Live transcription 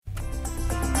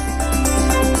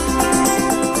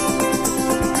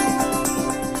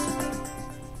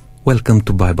Welcome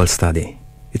to Bible Study.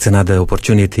 It's another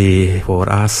opportunity for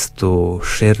us to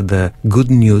share the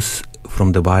good news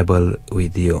from the Bible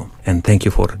with you. And thank you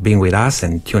for being with us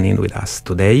and tuning in with us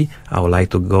today. I would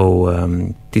like to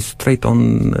go straight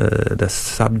on the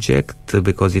subject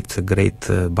because it's a great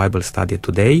Bible study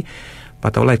today.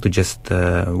 But I would like to just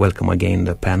welcome again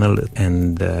the panel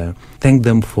and thank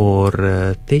them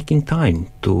for taking time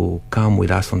to come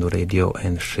with us on the radio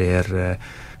and share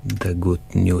the good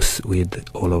news with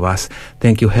all of us.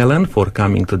 Thank you, Helen, for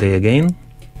coming today again.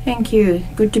 Thank you.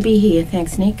 Good to be here.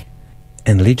 Thanks, Nick.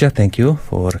 And Lydia, thank you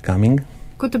for coming.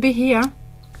 Good to be here.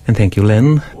 And thank you,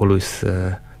 Len, always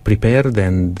prepared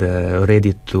and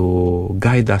ready to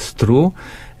guide us through.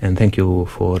 And thank you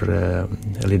for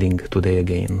leading today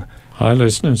again. Hi,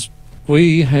 listeners.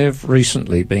 We have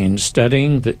recently been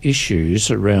studying the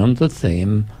issues around the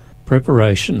theme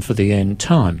preparation for the end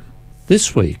time.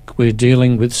 This week we're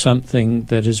dealing with something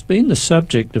that has been the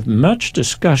subject of much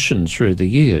discussion through the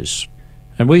years,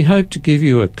 and we hope to give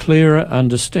you a clearer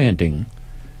understanding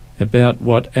about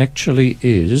what actually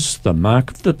is the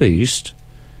mark of the beast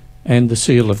and the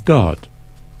seal of God.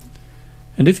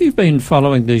 And if you've been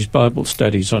following these Bible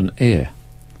studies on air,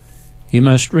 you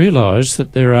must realise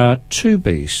that there are two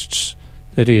beasts,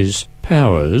 that is,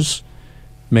 powers,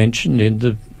 mentioned in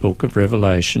the book of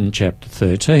Revelation chapter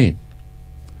 13.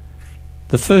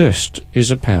 The first is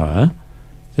a power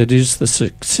that is the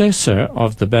successor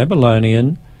of the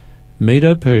Babylonian,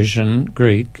 Medo-Persian,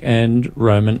 Greek and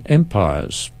Roman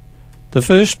empires. The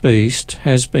first beast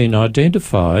has been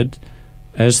identified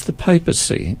as the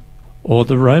papacy, or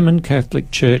the Roman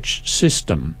Catholic Church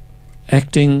system,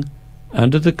 acting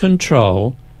under the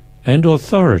control and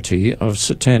authority of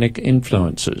satanic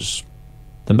influences.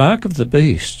 The mark of the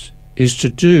beast is to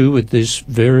do with this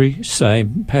very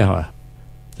same power.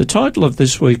 The title of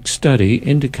this week's study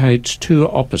indicates two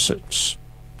opposites,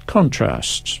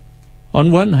 contrasts.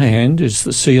 On one hand is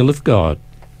the seal of God,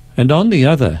 and on the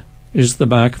other is the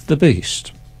mark of the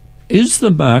beast. Is the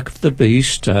mark of the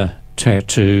beast a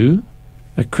tattoo,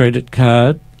 a credit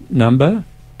card number,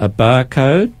 a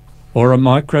barcode, or a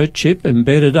microchip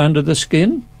embedded under the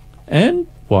skin? And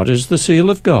what is the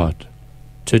seal of God?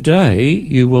 Today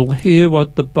you will hear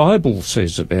what the Bible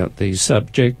says about these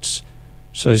subjects,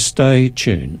 so stay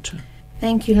tuned.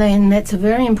 Thank you, Len. That's a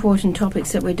very important topic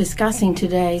that we're discussing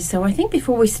today. So I think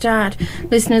before we start,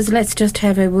 listeners, let's just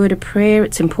have a word of prayer.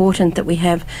 It's important that we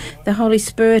have the Holy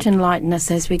Spirit enlighten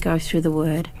us as we go through the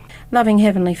Word. Loving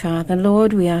Heavenly Father,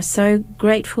 Lord, we are so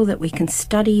grateful that we can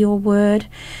study your Word.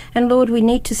 And Lord, we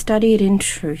need to study it in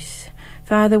truth.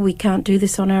 Father, we can't do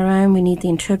this on our own. We need the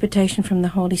interpretation from the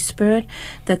Holy Spirit,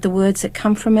 that the words that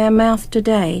come from our mouth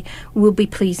today will be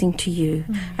pleasing to you.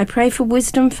 I pray for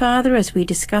wisdom, Father, as we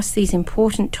discuss these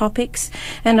important topics,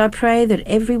 and I pray that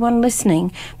everyone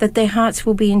listening, that their hearts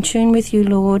will be in tune with you,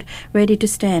 Lord, ready to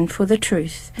stand for the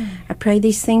truth. I pray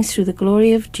these things through the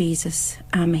glory of Jesus.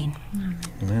 Amen.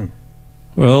 Amen.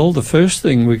 Well, the first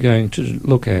thing we're going to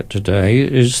look at today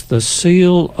is the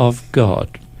seal of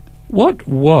God. What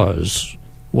was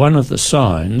one of the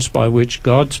signs by which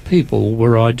God's people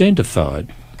were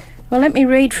identified? Well, let me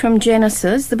read from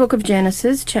Genesis, the book of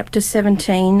Genesis, chapter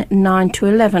 17, 9 to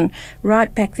 11,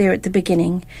 right back there at the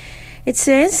beginning. It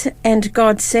says, "And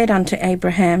God said unto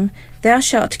Abraham, Thou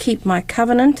shalt keep my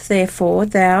covenant, therefore,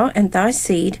 thou and thy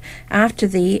seed after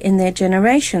thee in their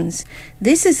generations.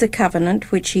 This is the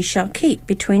covenant which ye shall keep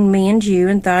between me and you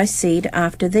and thy seed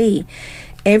after thee.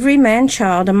 Every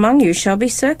man-child among you shall be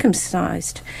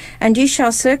circumcised, and you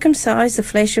shall circumcise the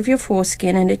flesh of your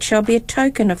foreskin, and it shall be a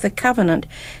token of the covenant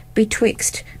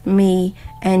betwixt me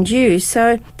and you."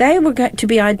 So they were going to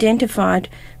be identified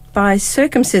by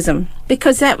circumcision,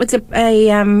 because that was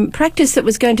a practice that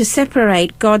was going to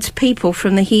separate God's people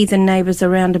from the heathen neighbours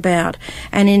around about.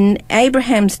 And in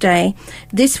Abraham's day,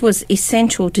 this was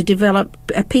essential to develop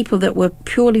a people that were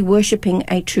purely worshipping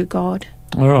a true God.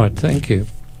 All right, thank you.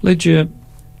 Lydia,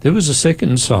 there was a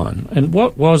second sign. And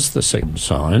what was the second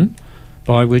sign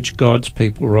by which God's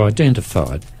people were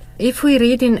identified? If we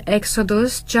read in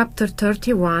Exodus chapter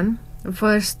 31,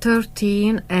 verse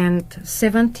 13 and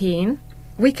 17,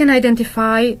 we can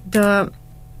identify the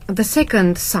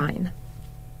second sign.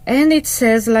 And it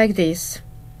says like this: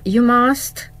 "You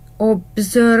must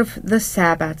observe the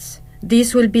Sabbaths.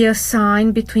 This will be a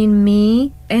sign between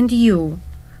me and you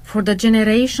for the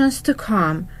generations to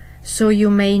come, so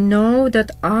you may know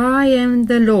that I am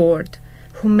the Lord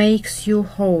who makes you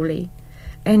holy."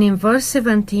 And in verse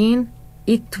 17,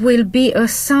 "It will be a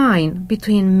sign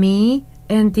between me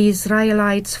and the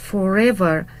Israelites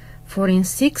forever, for in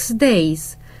 6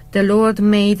 days the Lord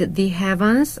made the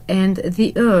heavens and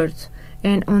the earth,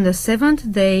 and on the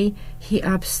seventh day he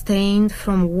abstained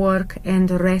from work and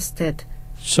rested.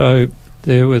 So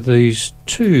there were these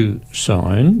two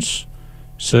signs,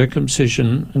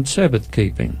 circumcision and Sabbath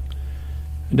keeping.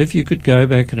 And if you could go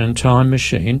back in a time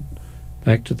machine,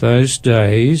 back to those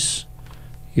days,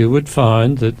 you would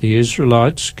find that the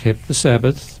Israelites kept the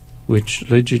Sabbath, which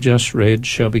Lydia just read,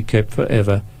 shall be kept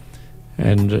forever,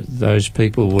 and those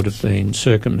people would have been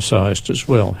circumcised as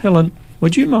well. Helen,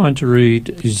 would you mind to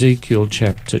read Ezekiel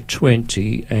chapter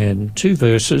 20 and 2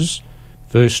 verses,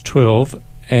 verse 12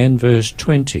 and verse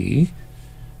 20,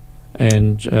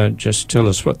 and just tell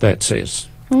us what that says?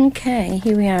 Okay,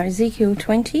 here we are, Ezekiel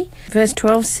 20, verse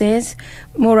 12 says,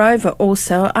 Moreover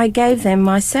also I gave them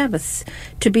my Sabbaths,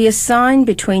 to be a sign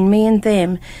between me and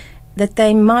them, that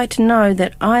they might know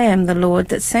that I am the Lord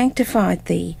that sanctified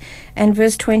thee. And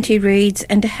verse 20 reads,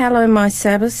 And hallow my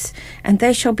Sabbaths, and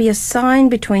they shall be a sign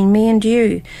between me and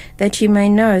you, that you may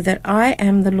know that I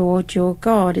am the Lord your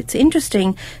God. It's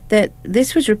interesting that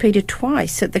this was repeated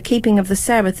twice, that the keeping of the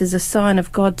Sabbath is a sign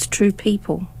of God's true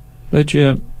people.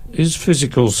 Lydia, is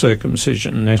physical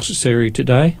circumcision necessary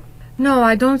today? No,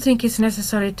 I don't think it's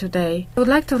necessary today. I would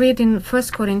like to read in 1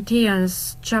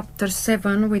 Corinthians chapter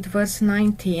 7 with verse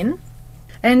 19.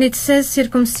 And it says,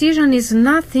 Circumcision is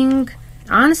nothing,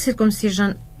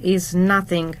 uncircumcision is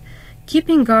nothing.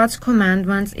 Keeping God's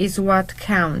commandments is what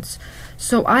counts.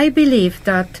 So I believe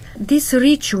that this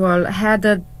ritual had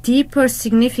a deeper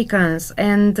significance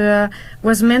and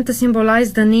was meant to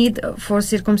symbolize the need for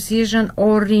circumcision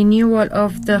or renewal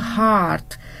of the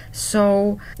heart.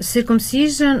 So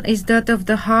circumcision is that of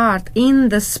the heart in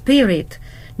the spirit,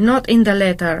 not in the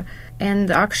letter. And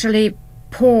actually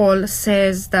Paul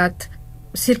says that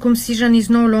circumcision is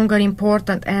no longer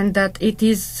important and that it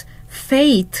is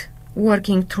faith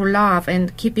working through love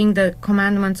and keeping the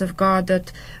commandments of God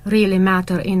that really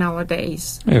matter in our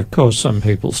days. Yeah, of course, some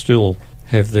people still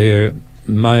have their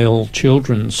male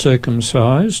children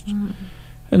circumcised,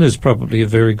 and there's probably a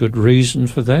very good reason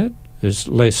for that. There's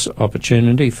less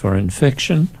opportunity for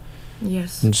infection.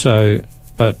 Yes. And so,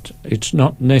 but it's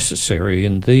not necessary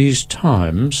in these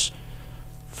times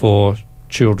for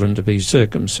children to be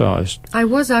circumcised. I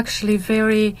was actually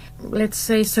very, let's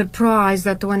say, surprised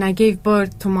that when I gave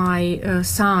birth to my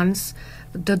sons,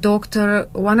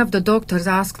 one of the doctors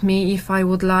asked me if I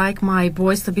would like my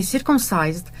boys to be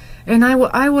circumcised. And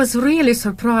I was really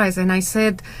surprised, and I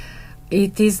said,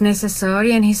 it is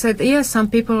necessary. And he said, yes, some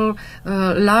people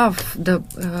love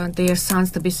their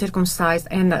sons to be circumcised.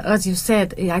 And as you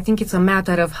said, I think it's a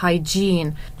matter of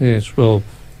hygiene. Yes, well,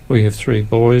 we have 3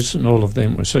 boys and all of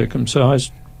them were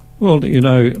circumcised. Well, you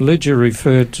know, Lydia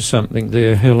referred to something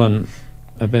there, Helen,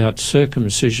 about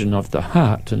circumcision of the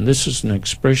heart, and this is an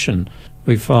expression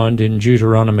we find in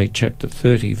Deuteronomy chapter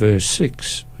 30, verse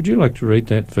 6. Would you like to read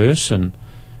that verse and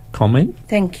comment?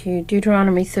 Thank you.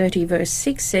 Deuteronomy 30 verse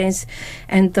 6 says,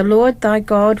 And the Lord thy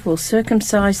God will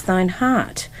circumcise thine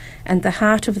heart, and the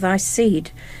heart of thy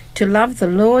seed, to love the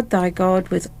Lord thy God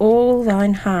with all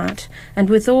thine heart, and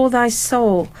with all thy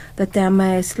soul, that thou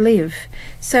mayest live.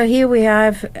 So here we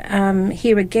have,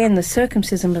 here again, the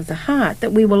circumcision of the heart,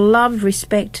 that we will love,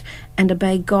 respect, and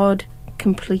obey God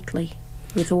completely,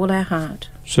 with all our heart.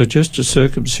 So just as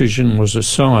circumcision was a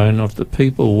sign of the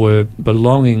people were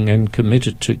belonging and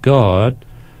committed to God,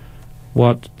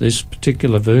 what this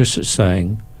particular verse is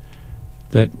saying,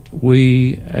 that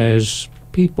we as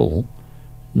people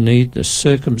need the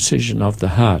circumcision of the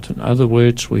heart. In other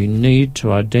words, we need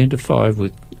to identify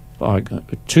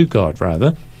to God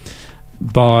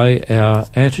by our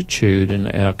attitude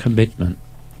and our commitment.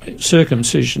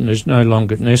 Circumcision is no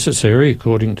longer necessary,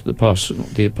 according to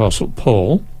the Apostle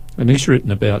Paul, and he's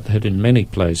written about that in many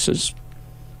places.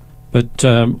 But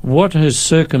what has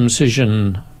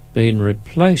circumcision been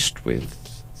replaced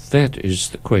with? That is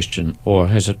the question. Or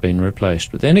has it been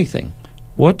replaced with anything?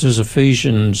 What does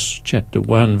Ephesians chapter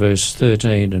 1, verse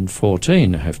 13 and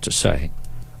 14 have to say?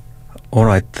 All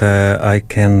right, I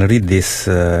can read this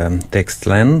text,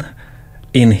 Len.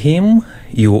 In him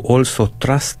you also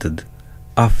trusted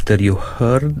after you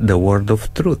heard the word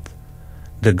of truth,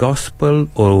 the gospel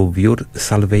of your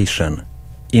salvation,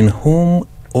 in whom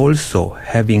also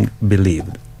having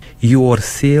believed, you are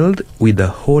sealed with the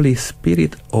Holy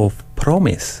Spirit of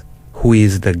promise, who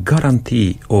is the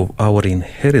guarantee of our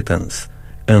inheritance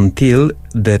until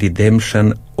the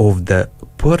redemption of the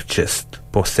purchased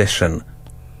possession,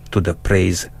 to the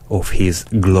praise of his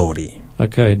glory.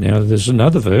 Okay, now there's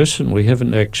another verse, and we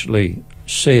haven't actually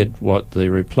said what the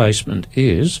replacement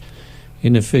is,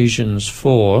 in Ephesians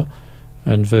 4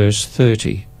 and verse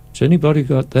 30. Has anybody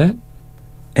got that?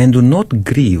 And do not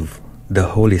grieve the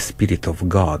Holy Spirit of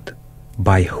God,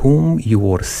 by whom you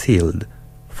were sealed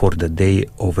for the day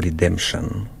of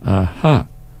redemption. Aha.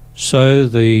 So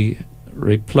the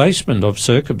replacement of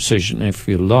circumcision, if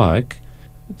you like,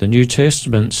 the New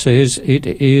Testament says it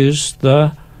is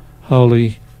the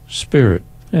Holy Spirit.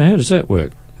 Now, how does that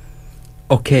work?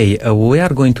 Okay, we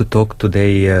are going to talk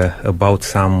today about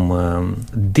some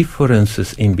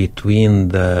differences in between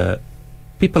the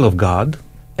people of God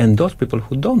and those people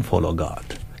who don't follow God.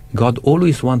 God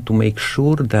always wants to make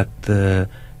sure that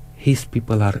His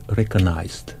people are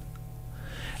recognized.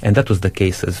 And that was the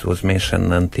case, as was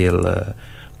mentioned until,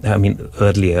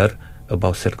 earlier,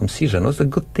 about circumcision. It was a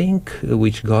good thing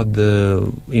which God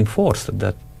enforced at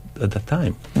that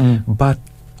time. But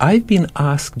I've been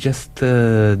asked just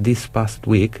this past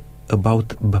week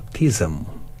about baptism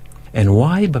and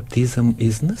why baptism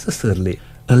is necessary.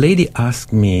 A lady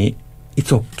asked me,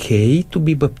 it's okay to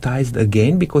be baptized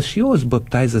again because she was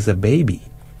baptized as a baby,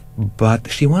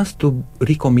 but she wants to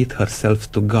recommit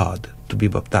herself to God to be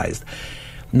baptized.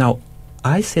 Now,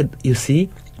 I said, you see,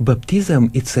 baptism,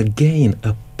 it's again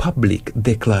a public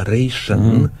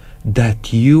declaration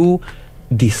that you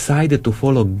decided to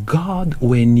follow God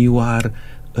when you are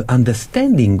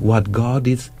understanding what God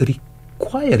is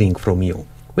requiring from you.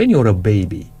 When you're a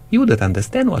baby, you wouldn't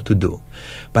understand what to do.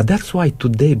 But that's why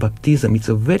today baptism, it's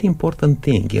a very important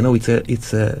thing. You know, it's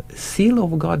a seal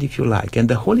of God, if you like. And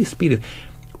the Holy Spirit,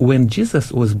 when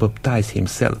Jesus was baptized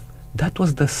himself, that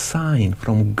was the sign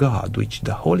from God, which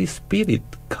the Holy Spirit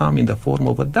come in the form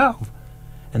of a dove.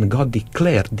 And God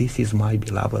declared, this is my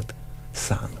beloved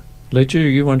Son. Ledger,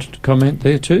 you wanted to comment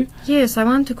there too? Yes, I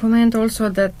want to comment also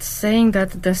that saying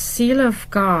that the seal of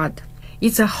God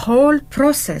is a whole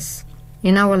process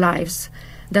in our lives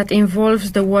that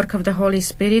involves the work of the Holy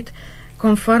Spirit,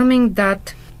 confirming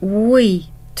that we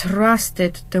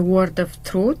trusted the word of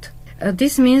truth.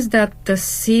 This means that the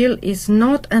seal is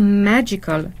not a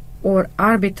magical or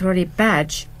arbitrary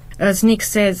badge. As Nick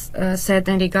said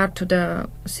in regard to the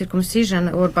circumcision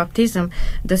or baptism,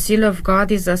 the seal of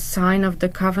God is a sign of the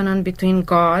covenant between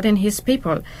God and his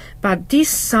people. But this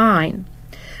sign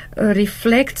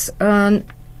reflects an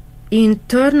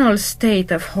internal state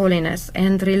of holiness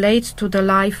and relates to the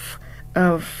life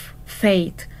of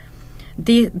faith.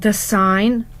 The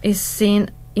sign is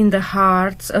seen in the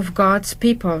hearts of God's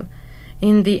people,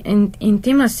 in the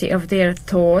intimacy of their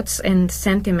thoughts and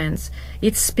sentiments.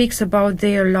 It speaks about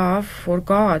their love for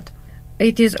God.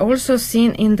 It is also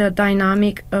seen in the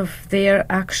dynamic of their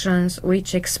actions,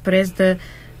 which express the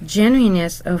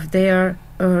genuineness of their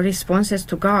responses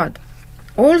to God.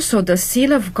 Also, the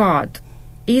seal of God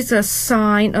is a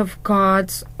sign of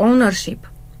God's ownership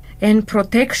and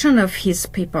protection of his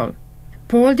people.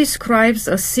 Paul describes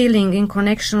a sealing in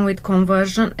connection with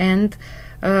conversion and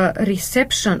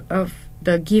reception of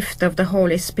the gift of the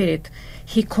Holy Spirit.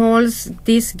 He calls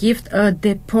this gift a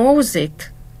deposit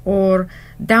or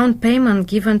down payment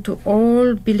given to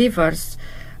all believers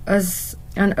as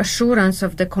an assurance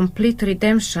of the complete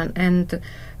redemption and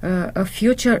a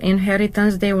future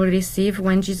inheritance they will receive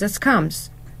when Jesus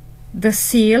comes. The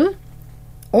seal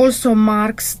also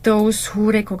marks those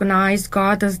who recognize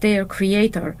God as their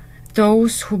creator,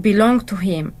 those who belong to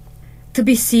him. To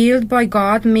be sealed by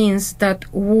God means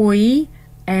that we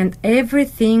and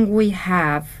everything we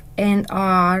have and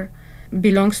are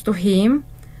belongs to him,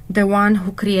 the one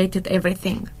who created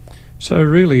everything. So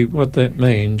really what that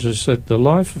means is that the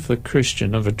life of a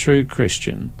Christian, of a true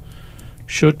Christian,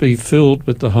 should be filled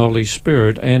with the Holy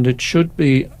Spirit, and it should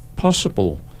be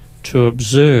possible to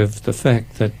observe the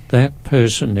fact that that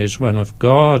person is one of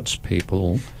God's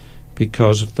people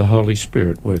because of the Holy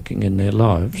Spirit working in their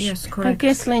lives. Yes, I correct.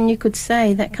 guess, Len, you could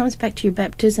say that comes back to your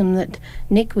baptism that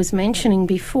Nick was mentioning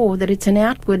before, that it's an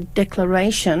outward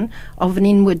declaration of an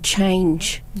inward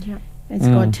change Yeah. as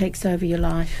God takes over your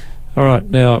life. All right,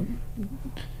 now,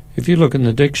 if you look in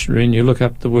the dictionary and you look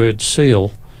up the word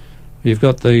seal, you've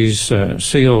got these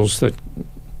seals that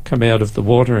come out of the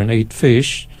water and eat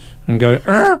fish and go,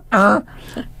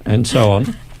 and so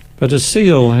on. But a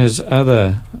seal has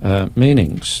other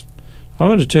meanings. I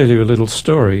want to tell you a little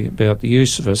story about the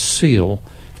use of a seal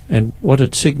and what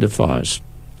it signifies.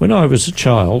 When I was a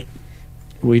child,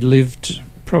 we lived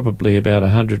probably about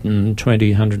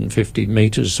 120, 150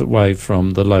 metres away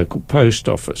from the local post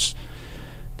office.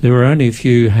 There were only a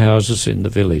few houses in the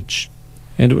village,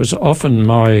 and it was often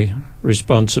my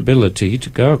responsibility to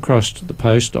go across to the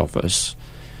post office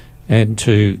and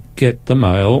to get the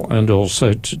mail and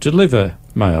also to deliver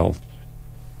mail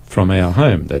from our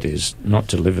home, that is, not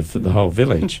to deliver for the whole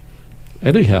village.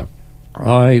 Anyhow,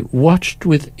 I watched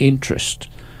with interest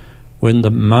when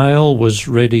the mail was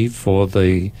ready for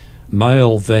the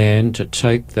mail van to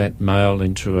take that mail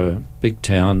into a big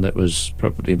town that was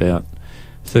probably about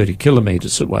 30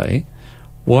 kilometres away,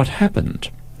 what happened?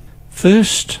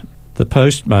 First, the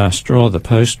postmaster or the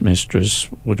postmistress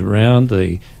would, around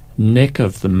the neck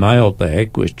of the mail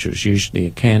bag, which was usually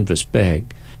a canvas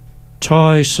bag,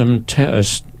 tie some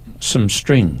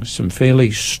string, some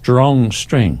fairly strong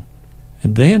string.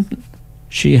 And then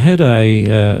she had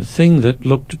a thing that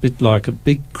looked a bit like a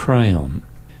big crayon,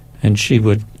 and she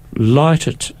would light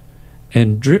it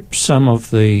and drip some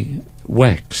of the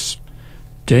wax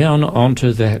down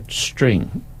onto that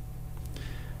string.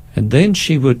 And then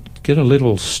she would get a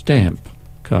little stamp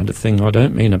kind of thing. I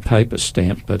don't mean a paper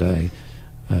stamp, but a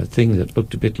thing that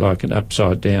looked a bit like an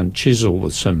upside-down chisel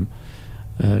with some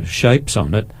shapes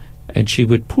on it, and she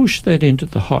would push that into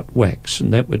the hot wax,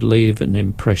 and that would leave an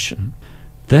impression.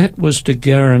 That was to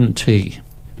guarantee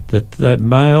that the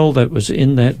mail that was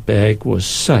in that bag was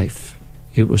safe.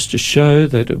 It was to show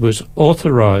that it was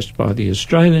authorised by the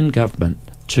Australian government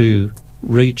to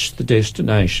reach the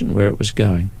destination where it was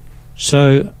going.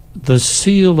 So the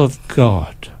seal of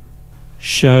God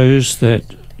shows that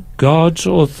God's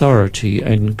authority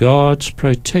and God's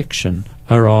protection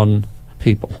are on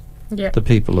people, the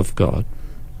people of God.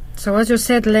 So as you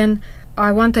said, Len,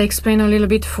 I want to explain a little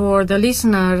bit for the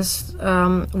listeners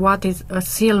what a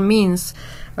seal means.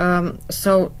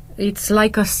 So it's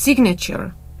like a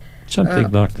signature.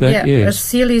 Something like that, yes. A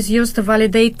seal is used to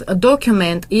validate a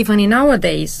document, even in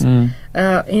nowadays. In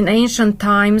ancient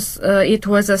times, it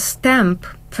was a stamp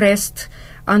pressed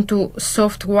onto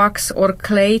soft wax or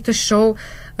clay to show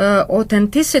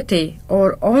authenticity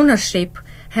or ownership,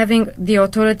 having the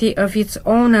authority of its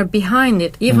owner behind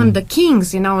it. Even the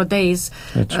kings in nowadays,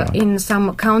 right, in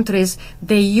some countries,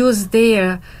 they use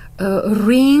their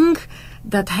ring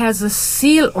that has a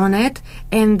seal on it,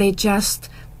 and they just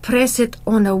press it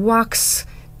on a wax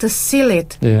to seal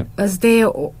it as their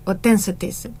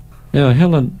authenticity. Now,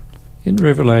 Helen, in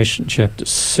Revelation chapter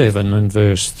 7 and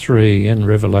verse 3, and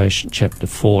Revelation chapter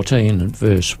 14 and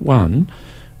verse 1,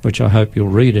 which I hope you'll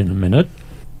read in a minute,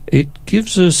 it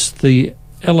gives us the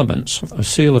elements of a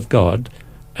seal of God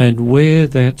and where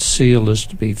that seal is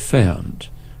to be found.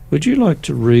 Would you like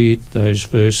to read those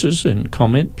verses and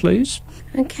comment, please?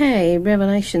 Okay,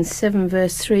 Revelation 7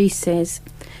 verse 3 says,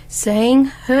 saying,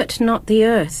 hurt not the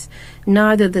earth,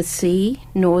 neither the sea,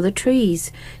 nor the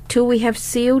trees, till we have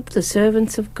sealed the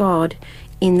servants of God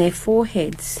in their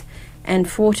foreheads. And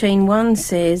 14:1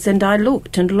 says, and I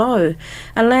looked, and lo,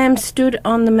 a Lamb stood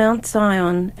on the Mount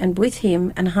Zion, and with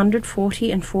him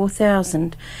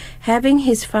 144,000, having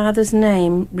his Father's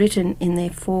name written in their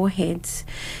foreheads.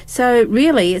 So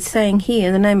really it's saying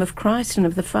here the name of Christ and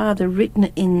of the Father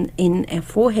written in our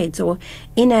foreheads or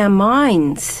in our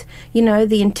minds, you know,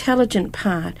 the intelligent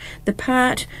part, the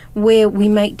part where we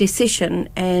make decision,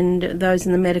 and those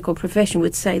in the medical profession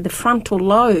would say the frontal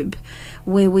lobe,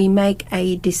 where we make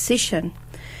a decision.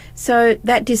 So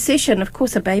that decision, of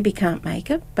course, a baby can't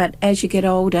make it, but as you get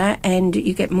older and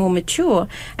you get more mature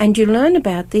and you learn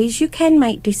about these, you can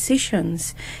make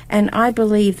decisions. And I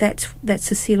believe that's the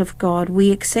seal of God.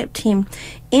 We accept him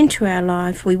into our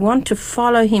life. We want to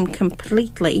follow him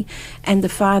completely, and the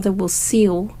Father will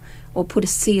seal or put a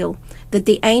seal that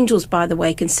the angels, by the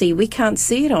way, can see. We can't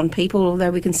see it on people,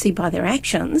 although we can see by their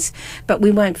actions, but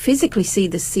we won't physically see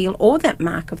the seal or that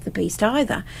mark of the beast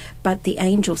either, but the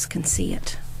angels can see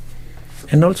it.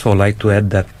 And also I'd like to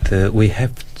add that we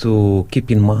have to keep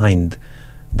in mind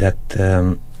that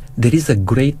there is a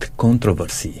great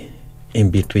controversy in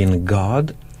between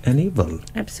God and evil.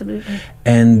 Absolutely.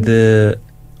 And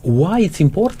why it's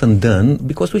important then,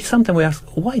 because sometimes we ask,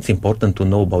 why it's important to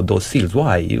know about those seals?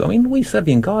 Why? I mean, we're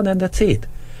serving God and that's it.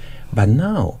 But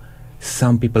now,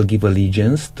 some people give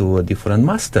allegiance to a different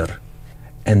master.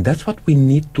 And that's what we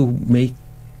need to make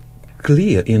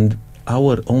clear in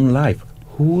our own life.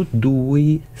 Who do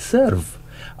we serve?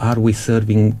 Are we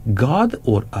serving God,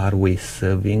 or are we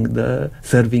serving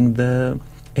the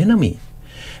enemy?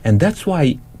 And that's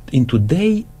why in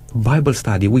today's Bible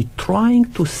study, we're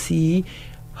trying to see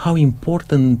how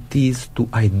important it is to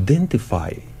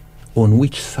identify on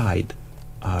which side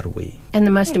are we. And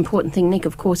the most important thing, Nick,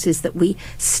 of course, is that we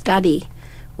study.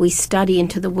 We study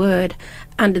into the Word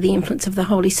under the influence of the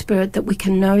Holy Spirit, that we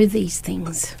can know these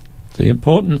things. The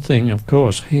important thing, of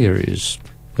course, here is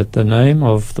that the name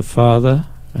of the Father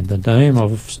and the name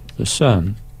of the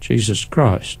Son, Jesus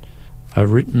Christ, are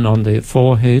written on their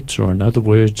foreheads, or in other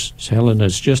words, as Helen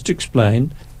has just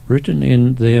explained, written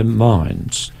in their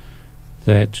minds,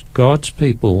 that God's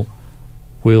people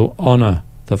will honour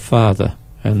the Father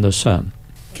and the Son.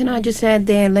 Can I just add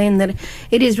there, Len, that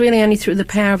it is really only through the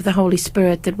power of the Holy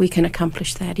Spirit that we can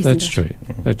accomplish that, isn't That's it? true.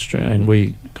 That's true. And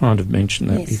we kind of mentioned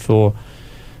that Yes. before.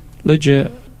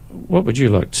 Lydia, what would you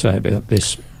like to say about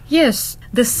this? Yes,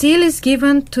 the seal is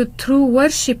given to true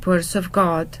worshippers of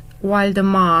God, while the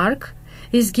mark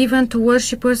is given to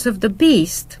worshippers of the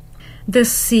beast. The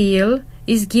seal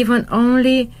is given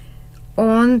only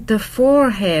on the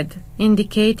forehead,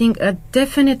 indicating a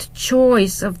definite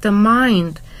choice of the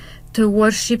mind to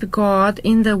worship God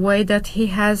in the way that He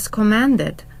has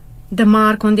commanded. The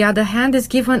mark, on the other hand, is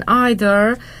given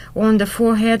either on the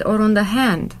forehead or on the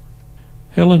hand.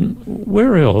 Helen,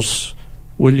 where else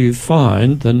will you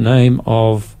find the name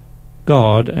of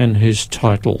God and His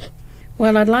title?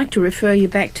 Well, I'd like to refer you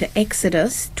back to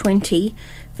Exodus 20,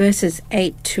 verses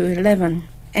 8 to 11.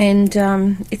 And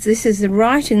this is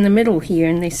right in the middle here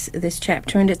in this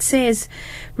chapter, and it says,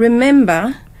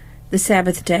 "Remember the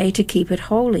Sabbath day to keep it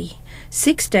holy.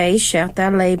 6 days shalt thou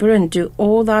labour and do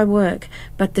all thy work,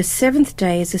 but the seventh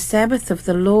day is the Sabbath of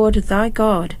the Lord thy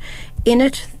God. In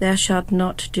it thou shalt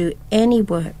not do any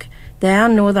work, thou,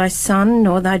 nor thy son,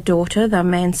 nor thy daughter, thy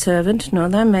manservant, nor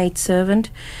thy maidservant,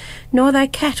 nor thy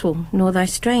cattle, nor thy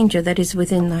stranger that is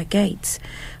within thy gates.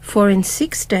 For in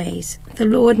 6 days the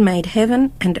Lord made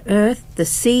heaven and earth, the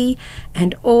sea,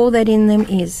 and all that in them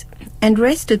is, and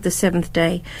rested the seventh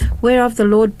day, whereof the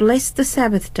Lord blessed the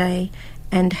Sabbath day,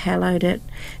 and hallowed it."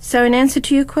 So in answer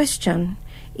to your question,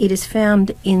 it is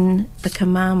found in the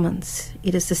commandments.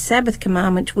 It is the Sabbath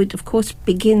commandment, which of course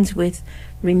begins with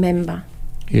remember.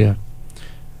 Yeah.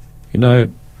 You know,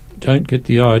 don't get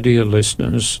the idea,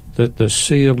 listeners, that the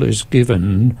seal is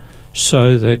given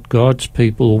so that God's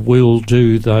people will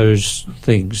do those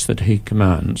things that He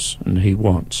commands and He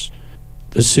wants.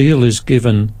 The seal is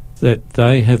given that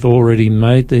they have already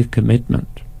made their commitment.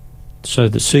 So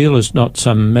the seal is not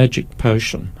some magic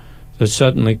potion that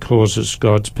suddenly causes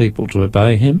God's people to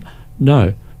obey Him.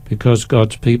 No, because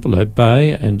God's people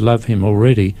obey and love Him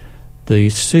already, the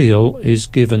seal is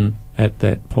given at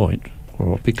that point,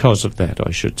 or because of that,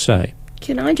 I should say.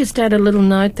 Can I just add a little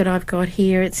note that I've got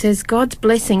here? It says, God's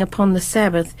blessing upon the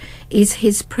Sabbath is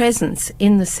His presence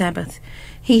in the Sabbath.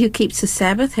 He who keeps the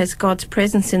Sabbath has God's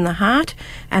presence in the heart,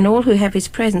 and all who have His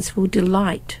presence will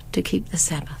delight to keep the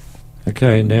Sabbath.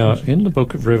 Okay, now in the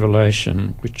book of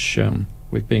Revelation, which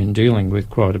we've been dealing with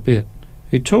quite a bit,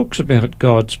 it talks about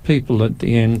God's people at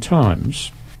the end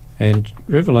times. And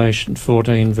Revelation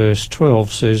 14 verse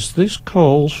 12 says, "This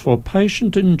calls for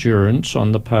patient endurance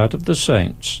on the part of the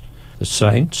saints." The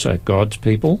saints are God's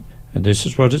people, and this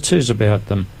is what it says about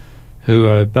them: "who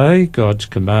obey God's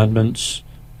commandments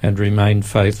and remain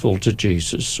faithful to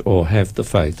Jesus," or have the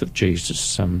faith of Jesus,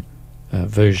 some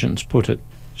versions put it.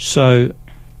 So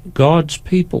God's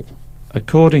people,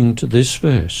 according to this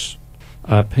verse,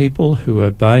 are people who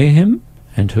obey Him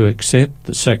and who accept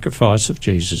the sacrifice of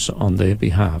Jesus on their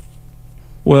behalf.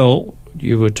 Well,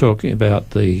 you were talking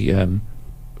about the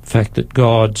fact that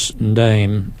God's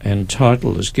name and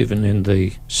title is given in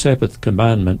the Sabbath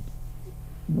commandment.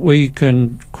 We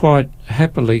can quite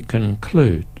happily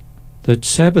conclude that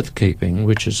Sabbath keeping,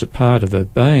 which is a part of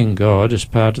obeying God, is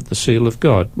part of the seal of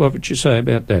God. What would you say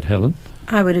about that, Helen?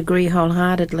 I would agree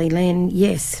wholeheartedly, Len.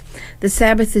 Yes, the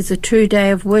Sabbath is a true day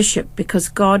of worship because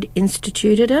God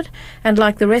instituted it, and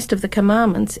like the rest of the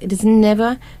commandments, it has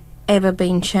never ever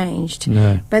been changed.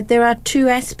 No. But there are two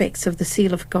aspects of the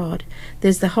seal of God.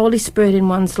 There's the Holy Spirit in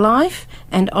one's life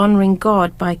and honouring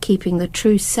God by keeping the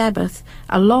true Sabbath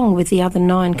along with the other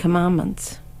 9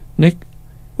 commandments. Nick,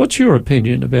 what's your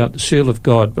opinion about the seal of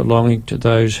God belonging to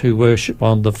those who worship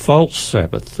on the false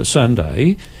Sabbath, the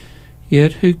Sunday,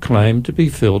 yet who claim to be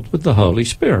filled with the Holy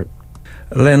Spirit?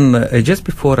 Len, just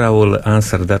before I will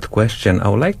answer that question, I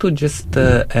would like to just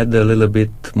add a little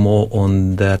bit more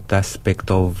on that aspect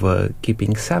of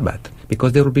keeping Sabbath.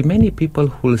 Because there will be many people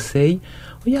who will say,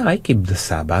 oh, yeah, I keep the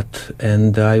Sabbath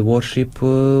and I worship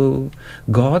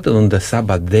God on the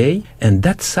Sabbath day, and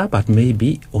that Sabbath may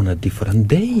be on a different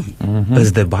day,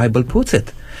 as the Bible puts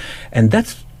it. And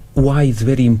that's why it's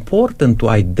very important to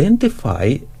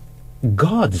identify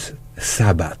God's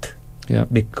Sabbath. Yeah.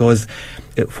 Because,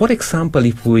 for example,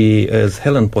 if we, as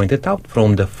Helen pointed out,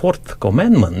 from the 4th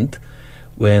commandment,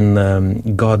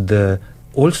 when God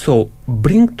also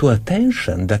bring to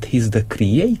attention that He's the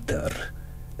Creator,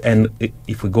 and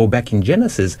if we go back in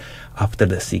Genesis, after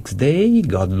the 6th day,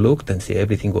 God looked and said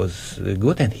everything was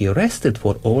good, and He rested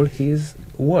for all His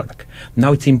work.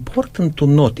 Now, it's important to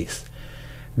notice,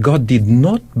 God did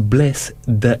not bless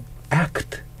the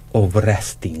act of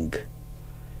resting.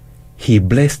 He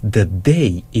blessed the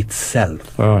day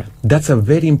itself. Right. That's a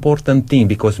very important thing,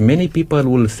 because many people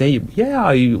will say, yeah,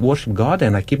 I worship God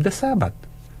and I keep the Sabbath.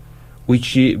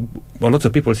 Which, lots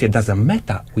of people say it doesn't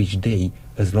matter which day,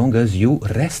 as long as you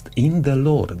rest in the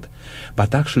Lord.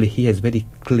 But actually here is very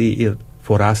clear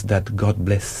for us that God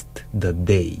blessed the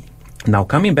day. Now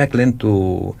coming back then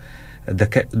to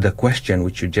the question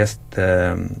which you just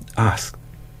asked,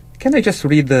 can I just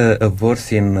read a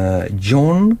verse in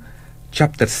John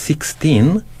chapter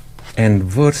 16 and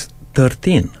verse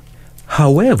 13?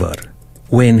 However,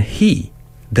 when He,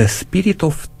 the Spirit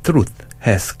of truth,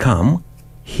 has come,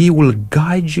 He will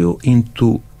guide you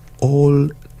into all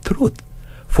truth.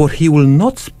 For He will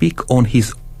not speak on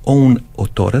His own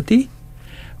authority,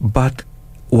 but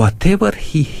whatever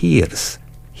He hears,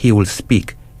 He will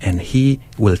speak, and He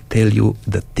will tell you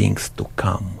the things to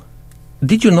come.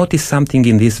 Did you notice something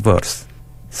in this verse?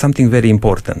 Something very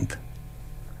important.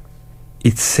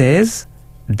 It says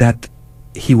that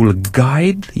He will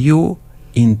guide you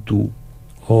into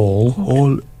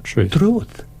all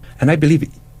truth. And I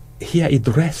believe here it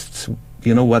rests,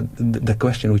 what the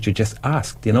question which you just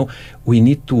asked, we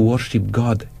need to worship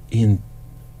God in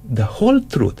the whole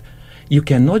truth. You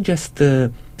cannot just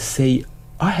say,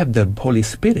 I have the Holy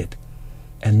Spirit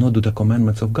and not do the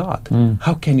commandments of God.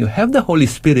 How can you have the Holy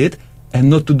Spirit and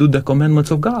not to do the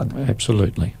commandments of God?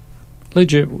 Absolutely.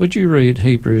 Lydia, would you read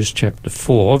Hebrews chapter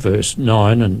 4, verse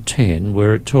 9 and 10,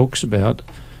 where it talks about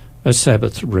a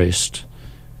Sabbath rest?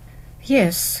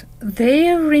 Yes,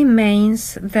 there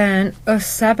remains then a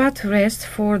Sabbath rest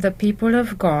for the people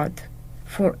of God.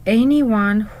 For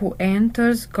anyone who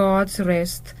enters God's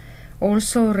rest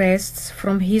also rests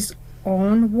from his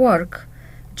own work,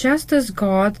 just as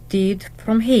God did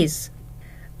from his.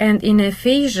 And in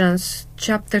Ephesians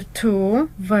chapter 2,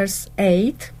 verse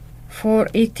 8, for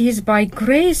it is by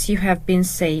grace you have been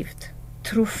saved,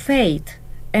 through faith,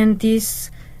 and this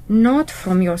not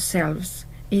from yourselves.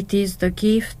 It is the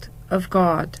gift of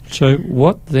God. So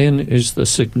what then is the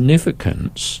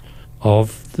significance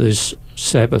of this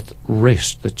Sabbath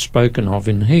rest that's spoken of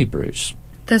in Hebrews?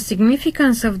 The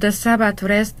significance of the Sabbath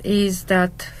rest is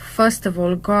that, first of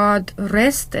all, God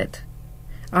rested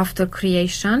after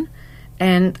creation,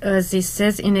 and as it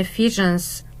says in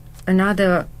Ephesians,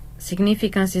 another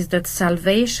significance is that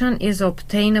salvation is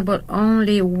obtainable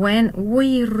only when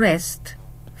we rest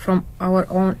from our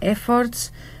own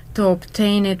efforts to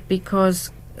obtain it,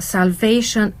 because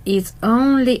salvation is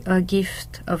only a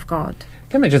gift of God.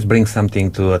 Can I just bring something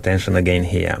to attention again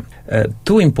here?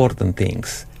 Two important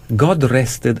things. God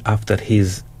rested after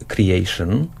His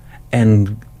creation,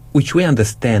 and which we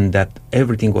understand that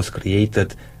everything was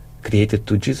created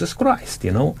to Jesus Christ,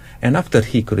 and after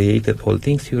He created all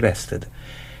things, He rested.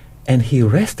 And He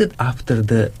rested after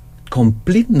the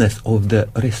completeness of the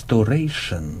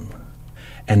restoration.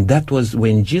 And that was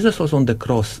when Jesus was on the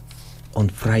cross on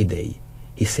Friday.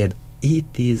 He said, it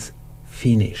is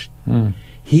finished.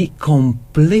 He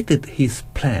completed His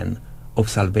plan of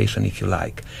salvation, if you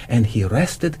like, and He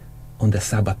rested on the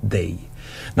Sabbath day.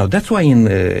 Now that's why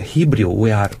in Hebrew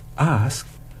we are asked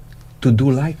to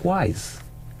do likewise.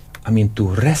 To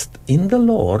rest in the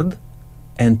Lord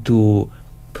and to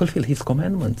fulfill His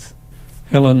commandments.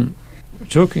 Helen, we're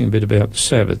talking a bit about the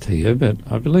Sabbath here, but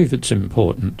I believe it's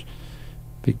important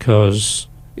because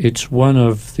it's one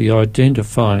of the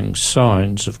identifying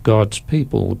signs of God's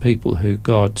people, the people who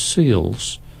God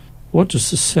seals. What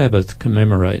does the Sabbath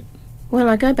commemorate? Well,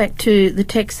 I go back to the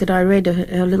text that I read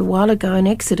a little while ago in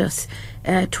Exodus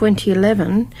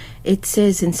 20:11. It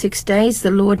says, in 6 days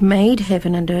the Lord made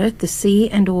heaven and earth, the sea,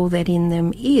 and all that in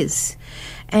them is.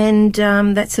 And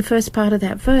that's the first part of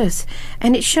that verse.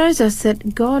 And it shows us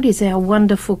that God is our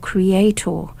wonderful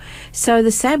creator. So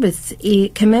the Sabbath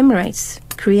commemorates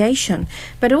creation.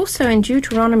 But also in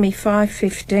Deuteronomy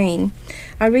 5:15,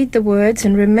 I read the words,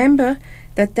 and remember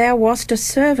that thou wast a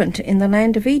servant in the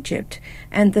land of Egypt,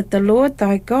 and that the Lord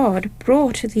thy God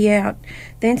brought thee out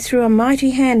thence through a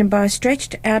mighty hand and by a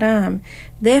stretched out arm.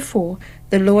 Therefore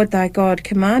the Lord thy God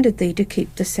commanded thee to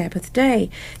keep the Sabbath day.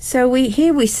 So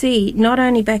we see, not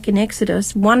only back in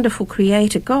Exodus, wonderful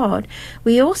Creator God,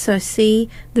 we also see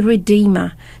the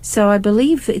Redeemer. So I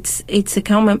believe it's a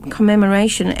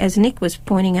commemoration, as Nick was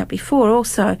pointing out before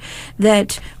also,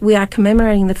 that we are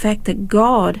commemorating the fact that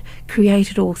God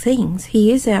created all things.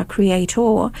 He is our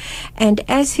Creator, and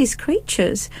as His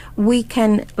creatures, we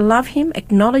can love Him,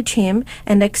 acknowledge Him,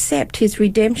 and accept His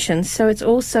redemption. So it's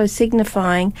also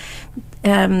signifying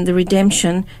the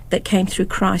redemption that came through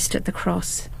Christ at the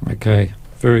cross. Okay,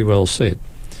 very well said.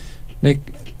 Nick,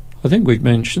 I think we've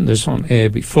mentioned this on air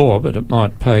before, but it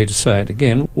might pay to say it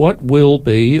again. What will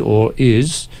be or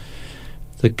is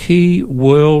the key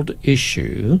world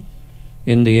issue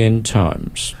in the end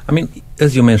times? I mean,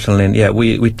 as you mentioned, Len, yeah,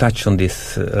 we touched on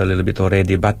this a little bit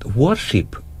already, but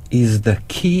worship is the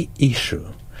key issue.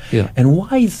 Yeah. And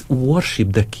why is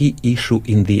worship the key issue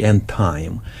in the end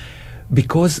time?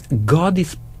 Because God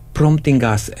is prompting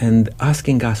us and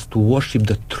asking us to worship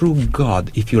the true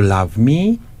God. If you love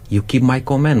me, you keep my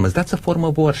commandments. That's a form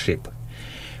of worship.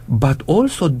 But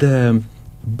also the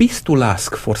beast will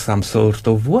ask for some sort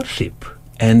of worship.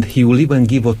 And he will even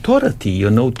give authority,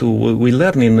 we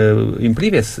learn in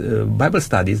previous Bible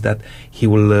studies that he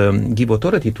will give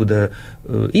authority to the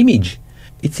image.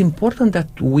 It's important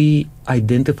that we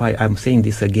identify, I'm saying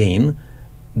this again,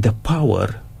 the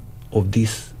power of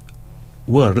this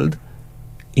world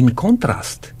in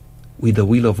contrast with the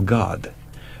will of God.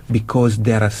 Because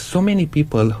there are so many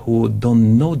people who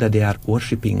don't know that they are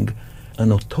worshipping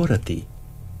an authority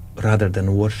rather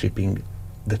than worshipping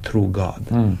the true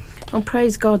God. Well,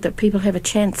 praise God that people have a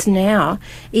chance now,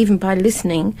 even by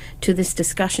listening to this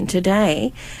discussion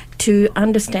today, to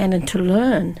understand and to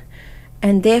learn,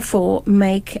 and therefore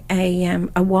make a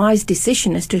wise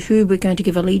decision as to who we're going to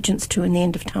give allegiance to in the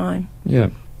end of time. Yeah,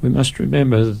 we must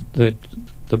remember that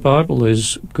the Bible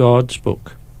is God's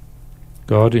book.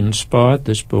 God inspired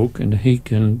this book, and he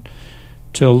can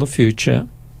tell the future,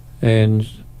 and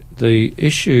the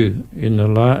issue in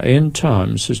the end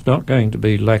times is not going to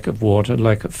be lack of water,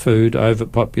 lack of food,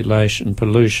 overpopulation,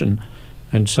 pollution,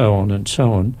 and so on and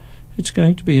so on. It's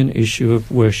going to be an issue of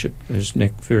worship, as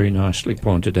Nick very nicely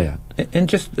pointed out. And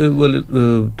just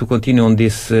to continue on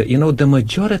this, the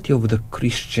majority of the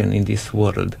Christian in this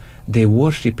world, they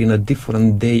worship in a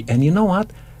different day. And you know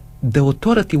what? The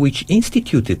authority which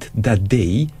instituted that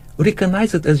day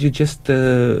recognized it, as you just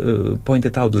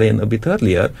pointed out, Len, a bit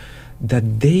earlier,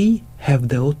 that they have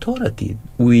the authority.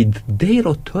 With their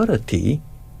authority,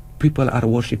 people are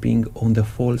worshipping on the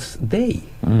false day.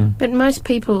 But most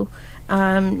people,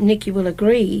 Nick, you will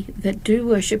agree, that do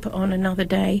worship on another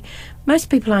day, most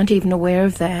people aren't even aware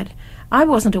of that. I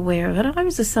wasn't aware of it. I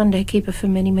was a Sunday keeper for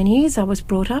many, many years. I was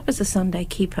brought up as a Sunday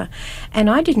keeper,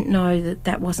 and I didn't know that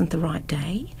that wasn't the right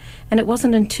day. And it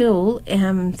wasn't until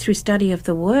through study of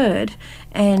the Word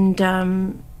and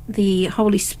the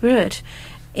Holy Spirit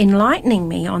enlightening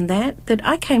me on that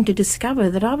I came to discover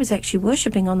that I was actually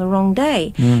worshipping on the wrong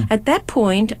day. At that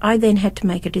point, I then had to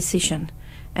make a decision.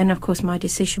 And of course, my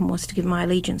decision was to give my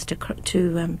allegiance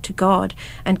to God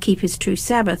and keep His true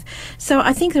Sabbath. So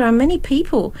I think there are many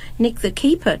people, Nick, that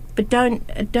keep it, but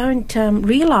don't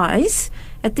realise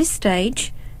at this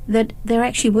stage that they're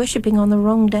actually worshipping on the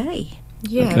wrong day.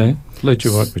 Yeah. Okay,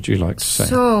 Lydia, what would you like to say?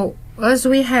 So, as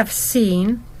we have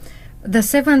seen, the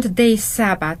seventh-day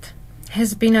Sabbath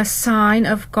has been a sign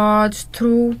of God's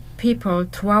true people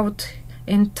throughout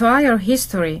entire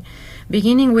history,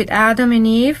 beginning with Adam and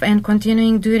Eve and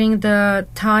continuing during the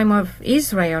time of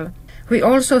Israel. We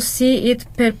also see it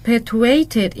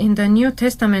perpetuated in the New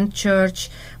Testament church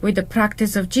with the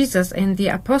practice of Jesus and the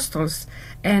apostles,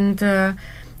 and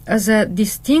as a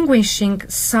distinguishing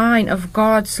sign of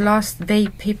God's last day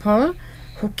people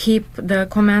who keep the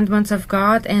commandments of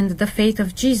God and the faith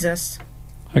of Jesus.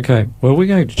 Okay, well, we're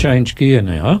going to change gear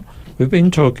now. We've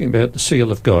been talking about the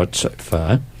seal of God so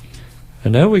far,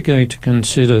 and now we're going to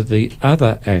consider the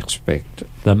other aspect,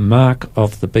 the mark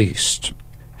of the beast.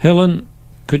 Helen,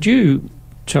 could you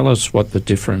tell us what the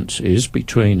difference is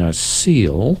between a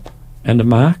seal and a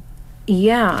mark?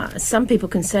 Yeah, some people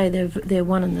can say they're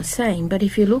one and the same, but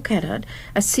if you look at it,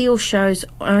 a seal shows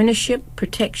ownership,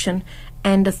 protection,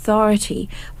 and authority,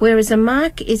 whereas a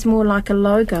mark is more like a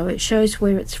logo. It shows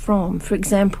where it's from. For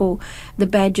example, the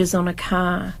badges on a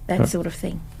car, that sort of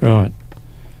thing. Right.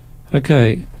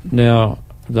 Okay, now,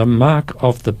 the mark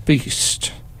of the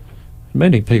beast.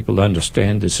 Many people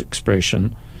understand this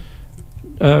expression.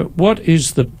 What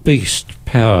is the beast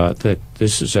power that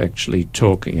this is actually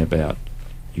talking about?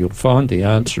 You'll find the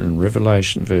answer in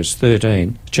Revelation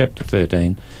chapter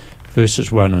 13,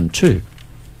 verses 1 and 2.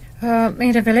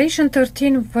 In Revelation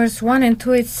 13, verse 1 and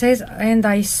 2, it says, "And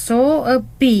I saw a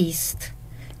beast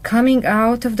coming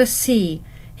out of the sea.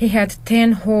 He had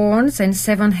 10 horns and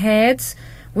 7 heads,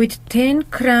 with 10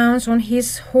 crowns on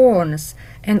his horns,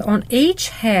 and on each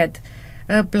head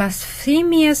a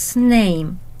blasphemous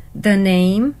name. The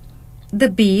name, the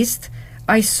beast,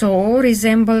 I saw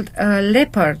resembled a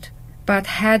leopard, but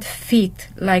had feet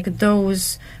like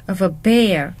those of a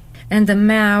bear, and a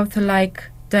mouth like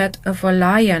that of a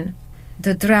lion.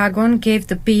 The dragon gave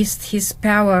the beast his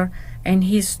power and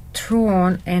his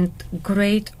throne and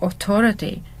great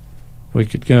authority." We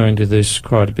could go into this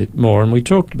quite a bit more, and we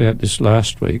talked about this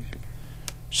last week.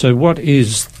 So what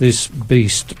is this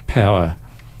beast power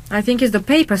I think it's the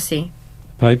papacy.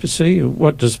 Papacy?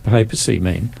 What does papacy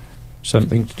mean?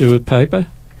 Something to do with paper?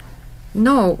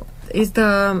 No, it's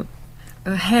the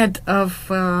head of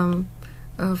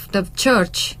the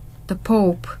church, the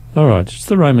Pope. All right, it's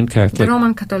the Roman Catholic The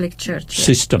Roman Catholic Church. Yeah.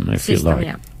 system, if you like.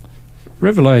 Yeah.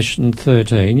 Revelation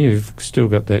 13, you've still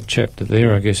got that chapter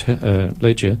there, I guess,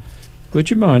 Ledger. Would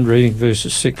you mind reading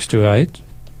verses 6 to 8?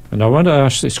 And I want to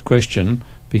ask this question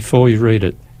before you read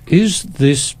it. Is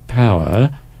this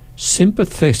power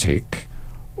sympathetic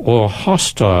or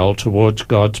hostile towards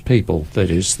God's people,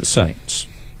 that is, the saints?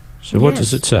 So what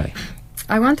does it say?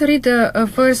 I want to read a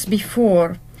verse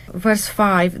before, verse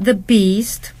 5. The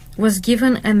beast was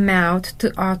given a mouth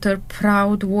to utter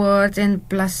proud words and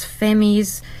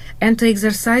blasphemies, and to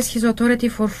exercise his authority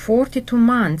for 42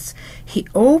 months. He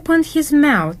opened his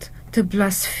mouth to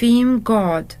blaspheme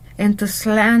God and to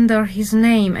slander his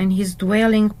name and his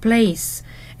dwelling place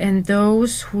and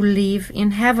those who live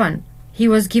in heaven. He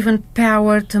was given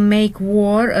power to make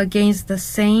war against the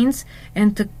saints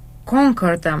and to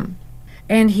conquer them.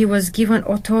 And he was given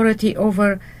authority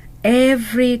over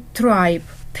every tribe,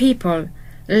 people,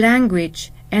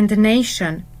 language, and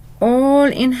nation. All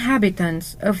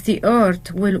inhabitants of the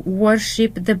earth will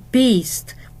worship the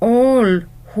beast, all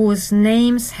whose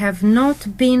names have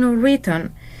not been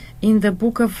written in the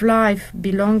book of life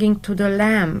belonging to the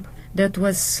Lamb that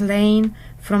was slain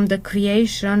from the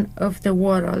creation of the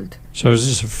world. So is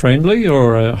this a friendly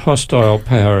or a hostile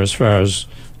power as far as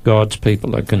God's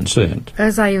people are concerned?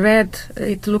 As I read,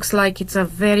 it looks like it's a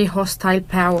very hostile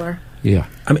power. Yeah.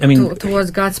 I mean, towards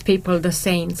God's people, the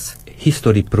saints.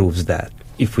 history proves that.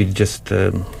 If we just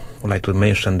would like to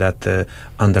mention that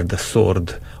under the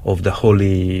sword of the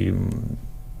Holy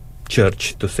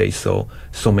Church, to say so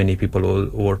many people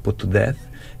were put to death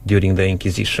during the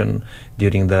Inquisition,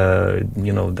 during the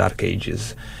Dark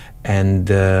Ages, and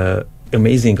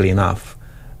amazingly enough,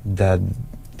 that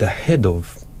the head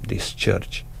of this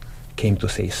church came to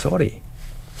say sorry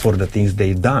for the things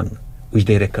they've done, which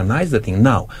they recognize the thing.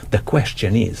 Now the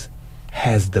question is,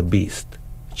 has the beast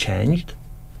changed?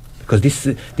 Because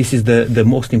this is the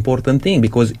most important thing,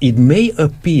 because it may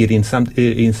appear in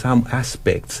some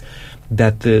aspects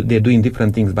that they're doing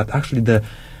different things, but actually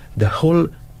the whole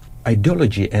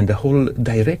ideology and the whole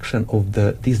direction of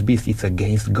this beast is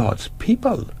against God's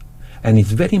people. And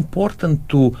it's very important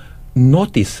to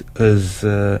notice, as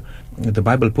the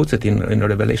Bible puts it in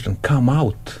Revelation, come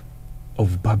out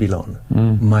of Babylon,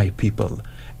 my people.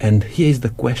 And here is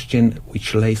the question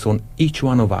which lays on each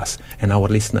one of us and our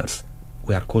listeners.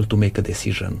 We are called to make a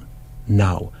decision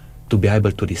now to be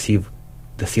able to receive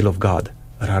the seal of God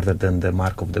rather than the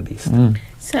mark of the beast.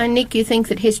 So, Nick, you think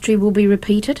that history will be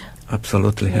repeated?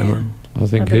 Absolutely, Helen. I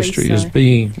think I believe history so. is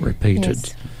being repeated.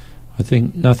 Yes. I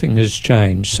think nothing has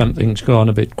changed. Something's gone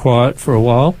a bit quiet for a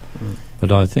while,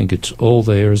 but I think it's all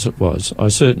there as it was. I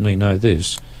certainly know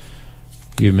this.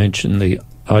 You mentioned the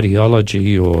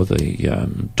ideology or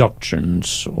the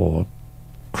doctrines or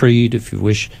creed, if you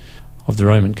wish, of the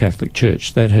Roman Catholic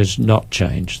Church. That has not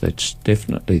changed. That's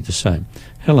definitely the same.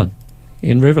 Helen,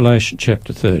 in Revelation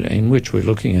chapter 13, which we're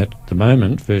looking at the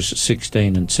moment, verses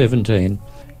 16 and 17,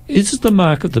 is the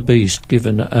mark of the beast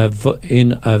given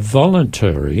in a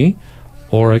voluntary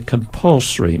or a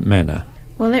compulsory manner?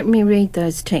 Well, let me read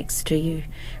those texts to you.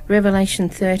 Revelation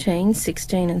 13,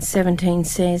 16 and 17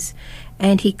 says,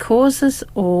 "And he causes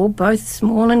all, both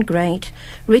small and great,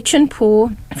 rich and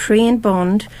poor, free and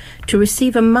bond, to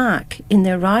receive a mark in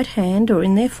their right hand or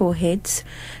in their foreheads,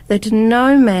 that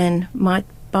no man might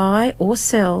buy or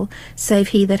sell, save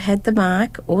he that had the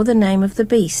mark, or the name of the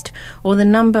beast, or the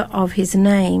number of his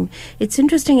name." It's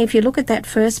interesting, if you look at that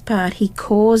first part, he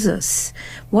causes.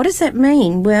 What does that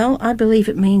mean? Well, I believe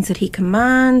it means that he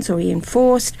commands, or he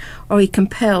enforced, or he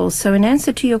compels. So in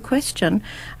answer to your question,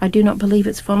 I do not believe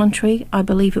it's voluntary. I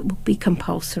believe it will be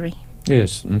compulsory.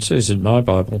 Yes, and it says in my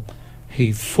Bible,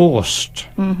 he forced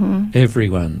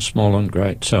everyone, small and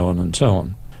great, so on and so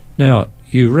on. Now,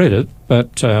 you read it,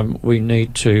 but we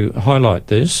need to highlight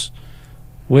this.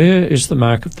 Where is the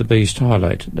mark of the beast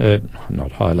highlighted?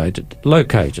 Not highlighted,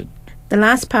 located. The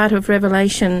last part of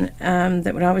Revelation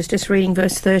that I was just reading,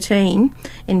 verse 13,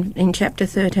 in chapter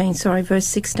 13, verse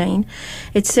 16,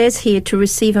 it says here to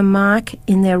receive a mark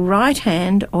in their right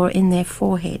hand or in their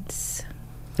foreheads.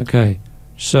 Okay,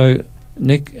 so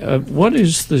Nick, what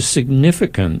is the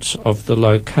significance of the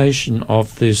location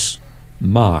of this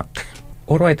mark?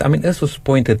 All right, I mean, as was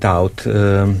pointed out,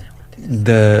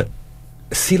 the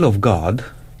seal of God,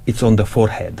 it's on the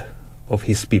forehead of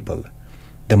his people.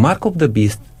 The mark of the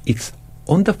beast, it's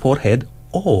on the forehead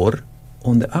or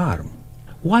on the arm.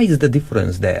 Why is the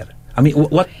difference there? I mean,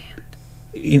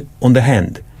 on the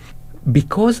hand?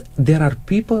 because there are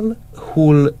people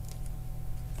who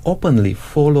openly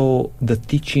follow the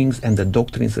teachings and the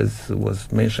doctrines, as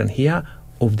was mentioned here,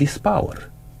 of this power.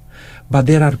 But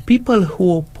there are people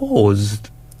who opposed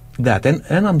that,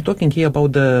 and I'm talking here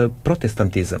about the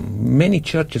Protestantism. Many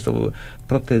churches of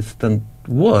Protestant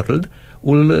world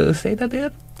will say that they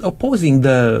are opposing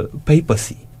the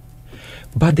papacy,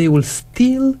 but they will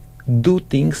still do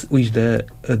things which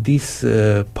this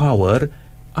power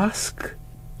ask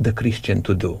the Christian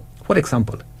to do. For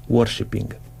example,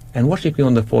 worshipping, and worshipping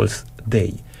on the false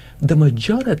day. The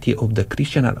majority of the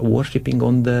Christians are worshipping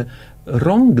on the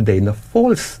wrong day, the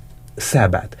false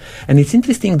Sabbath. And it's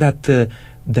interesting that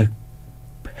the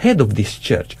head of this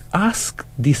church asked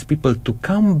these people to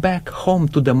come back home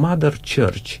to the mother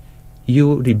church,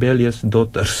 you rebellious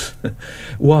daughters.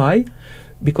 Why?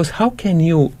 Because how can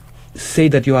you say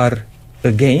that you are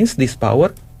against this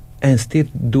power and still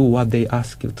do what they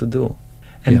ask you to do?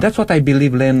 And that's what I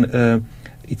believe, Len,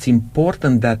 it's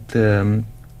important that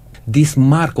this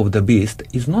mark of the beast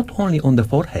is not only on the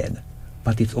forehead,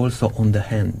 but it's also on the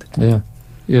hand. Yeah.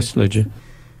 Yes, Lydia.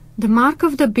 The mark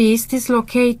of the beast is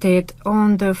located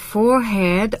on the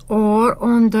forehead or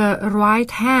on the right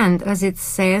hand, as it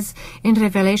says in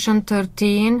Revelation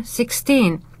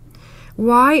 13:16.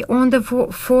 Why on the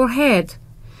forehead?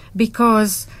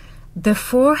 Because the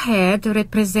forehead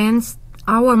represents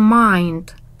our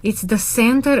mind. It's the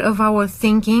center of our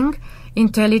thinking,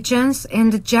 intelligence,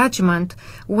 and judgment,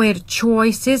 where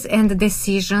choices and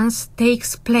decisions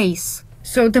takes place.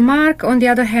 So the mark, on the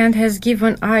other hand, has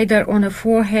given either on the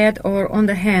forehead or on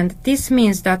the hand. This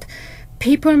means that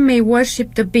people may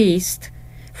worship the beast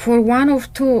for one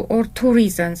of two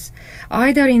reasons.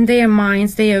 Either in their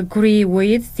minds they agree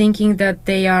with, thinking that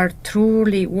they are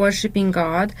truly worshiping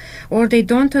God, or they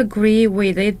don't agree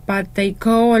with it, but they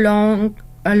go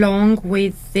along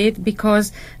with it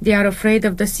because they are afraid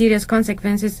of the serious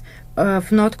consequences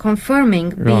of not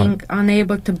confirming, being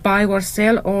unable to buy or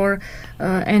sell, or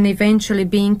and eventually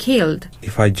being killed.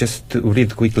 If I just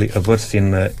read quickly a verse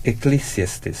in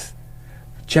Ecclesiastes,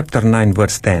 chapter 9,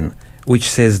 verse 10, which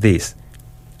says this: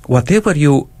 whatever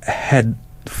you had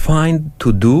find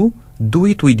to do, do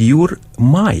it with your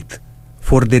might,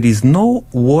 for there is no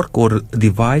work or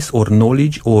device or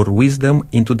knowledge or wisdom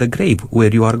into the grave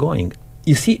where you are going.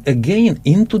 You see, again,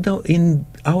 in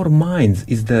our minds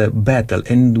is the battle,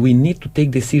 and we need to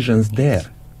take decisions there.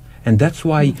 And that's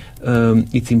why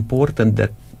it's important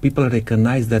that people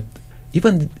recognize that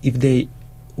even if they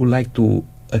would like to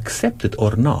accept it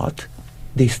or not,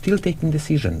 they're still taking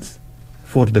decisions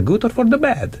for the good or for the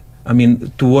bad. I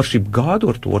mean, to worship God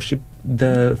or to worship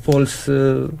the false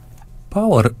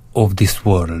power of this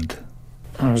world.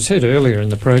 I said earlier in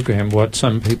the program what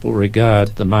some people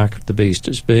regard the mark of the beast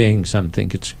as being. Some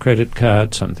think it's a credit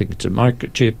card, some think it's a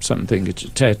microchip, some think it's a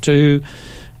tattoo,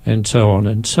 and so on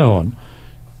and so on.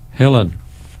 Helen,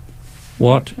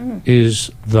 what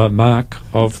is the mark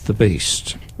of the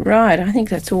beast? Right, I think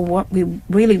that's all what we're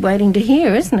really waiting to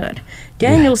hear, isn't it?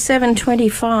 Daniel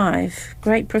 7:25,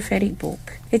 great prophetic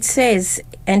book. It says,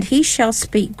 "And he shall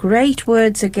speak great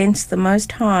words against the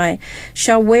Most High,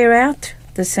 shall wear out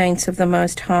the saints of the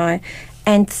Most High,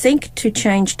 and think to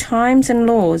change times and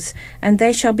laws, and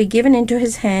they shall be given into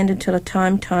his hand until a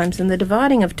times, and the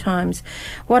dividing of times."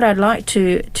 What I'd like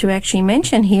to actually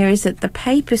mention here is that the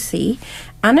papacy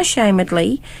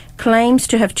unashamedly claims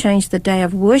to have changed the day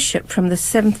of worship from the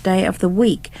seventh day of the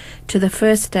week to the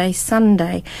first day,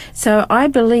 Sunday. So I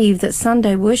believe that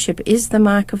Sunday worship is the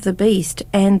mark of the beast,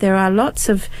 and there are lots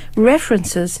of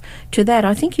references to that.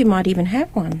 I think you might even have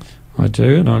one. I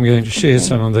do, and I'm going to share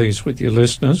some of these with your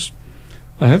listeners.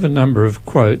 I have a number of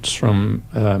quotes from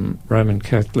Roman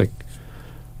Catholic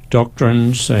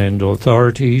doctrines and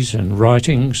authorities and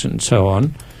writings and so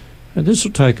on, and this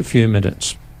will take a few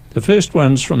minutes. The first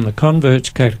one's from the Convert's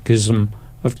Catechism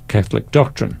of Catholic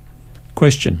Doctrine.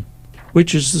 Question: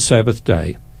 which is the Sabbath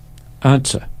day?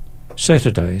 Answer: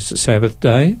 Saturday is the Sabbath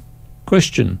day.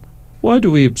 Question: why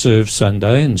do we observe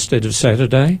Sunday instead of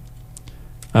Saturday?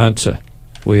 Answer: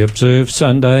 we observe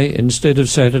Sunday instead of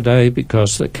Saturday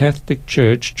because the Catholic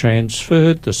Church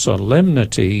transferred the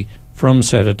solemnity from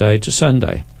Saturday to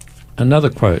Sunday. Another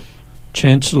quote,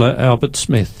 Chancellor Albert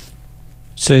Smith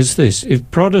says this: if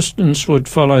Protestants would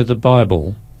follow the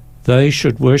Bible, they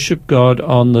should worship God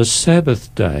on the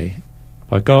Sabbath day.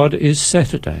 By God is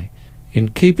Saturday. In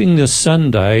keeping the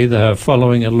Sunday, they are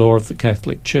following a law of the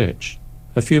Catholic Church.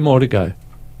 A few more to go.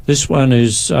 This one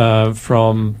is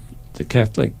from the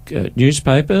Catholic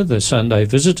newspaper, the Sunday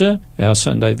Visitor. Our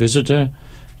Sunday Visitor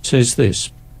says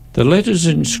this: the letters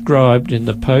inscribed in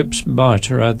the Pope's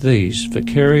mitre are these: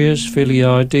 Vicarius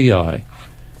Filii Dei,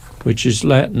 which is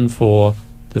Latin for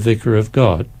the Vicar of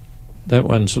God. That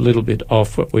one's a little bit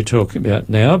off what we're talking about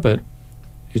now, but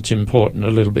it's important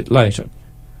a little bit later.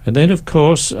 And then, of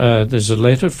course, there's a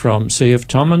letter from C.F.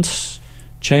 Thomas,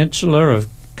 Chancellor of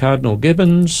Cardinal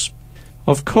Gibbons.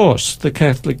 Of course, the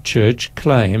Catholic Church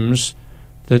claims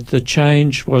that the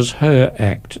change was her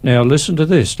act. Now, listen to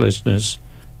this, listeners.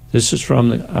 This is from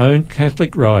the own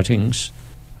Catholic writings.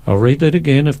 I'll read that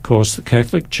again. Of course, the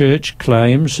Catholic Church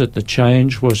claims that the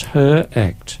change was her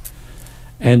act,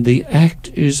 and the act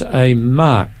is a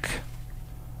mark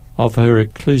of her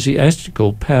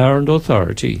ecclesiastical power and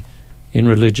authority in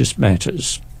religious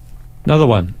matters. Another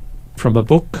one from a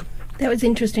book. That was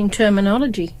interesting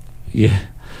terminology. Yeah,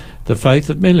 The Faith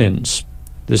of Millions.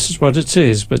 This is what it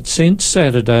says: but since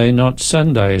Saturday, not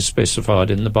Sunday, is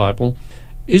specified in the Bible,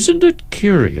 isn't it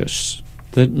curious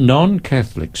that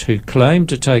non-Catholics who claim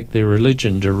to take their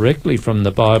religion directly from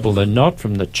the Bible and not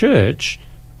from the Church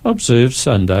observe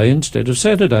Sunday instead of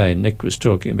Saturday? Nick was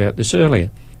talking about this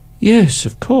earlier. Yes,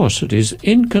 of course, it is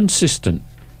inconsistent.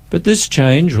 But this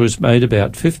change was made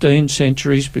about 15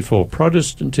 centuries before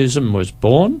Protestantism was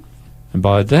born, and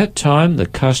by that time the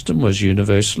custom was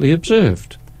universally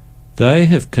observed. They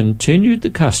have continued the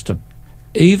custom,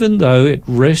 even though it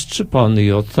rests upon the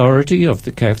authority of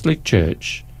the Catholic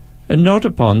Church and not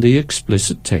upon the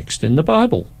explicit text in the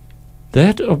Bible.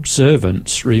 That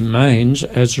observance remains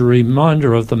as a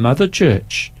reminder of the Mother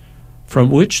Church, from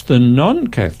which the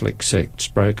non-Catholic sects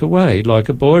broke away, like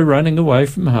a boy running away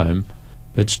from home,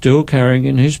 but still carrying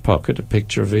in his pocket a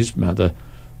picture of his mother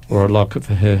or a lock of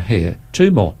her hair.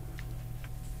 Two more.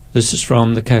 This is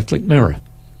from the Catholic Mirror.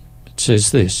 It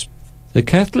says this: the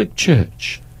Catholic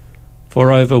Church,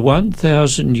 for over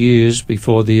 1,000 years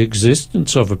before the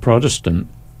existence of a Protestant,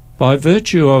 by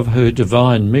virtue of her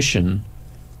divine mission,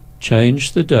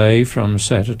 changed the day from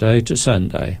Saturday to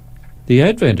Sunday. The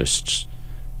Adventists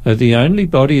are the only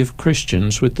body of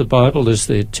Christians with the Bible as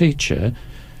their teacher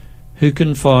who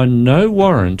can find no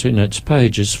warrant in its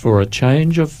pages for a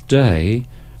change of day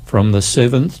from the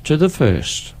 7th to the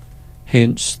 1st,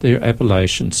 hence their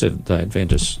appellation Seventh-day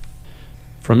Adventists.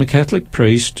 From a Catholic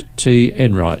priest, T.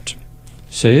 Enright,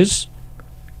 says,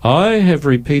 I have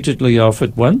repeatedly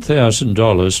offered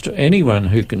 $1,000 to anyone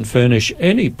who can furnish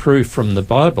any proof from the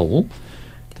Bible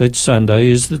that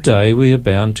Sunday is the day we are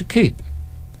bound to keep.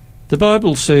 The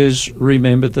Bible says,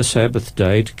 remember the Sabbath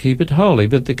day to keep it holy,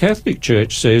 but the Catholic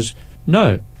Church says,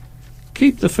 no,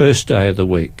 keep the first day of the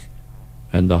week.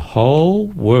 And the whole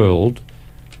world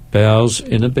bows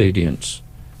in obedience.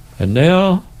 And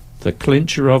now, the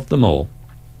clincher of them all.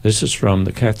 This is from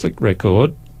the Catholic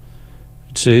Record.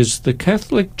 It says, the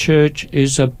Catholic Church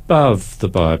is above the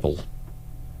Bible.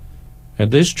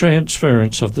 And this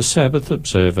transference of the Sabbath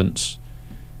observance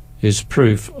is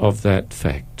proof of that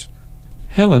fact.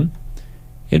 Helen,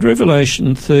 in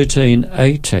Revelation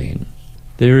 13:18,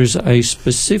 there is a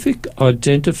specific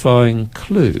identifying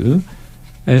clue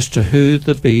as to who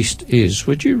the beast is.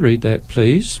 Would you read that,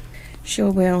 please?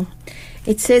 Sure will.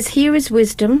 It says, here is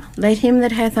wisdom, let him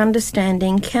that hath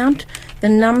understanding count the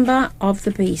number of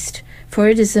the beast, for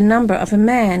it is the number of a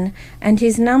man, and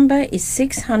his number is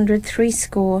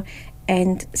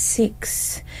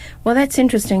 666. Well, that's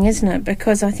interesting, isn't it?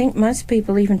 Because I think most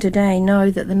people even today know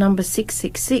that the number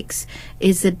 666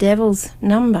 is the devil's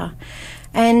number.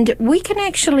 And we can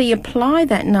actually apply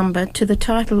that number to the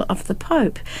title of the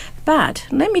Pope. But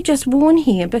let me just warn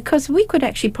here, because we could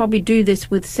actually probably do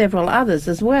this with several others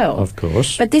as well. Of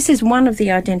course. But this is one of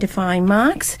the identifying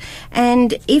marks.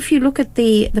 And if you look at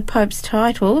the Pope's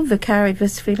title,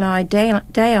 Vicaribus Filii Dei,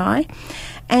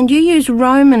 and you use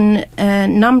Roman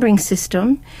numbering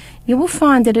system, you will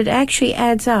find that it actually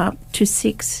adds up to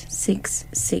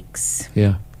 666.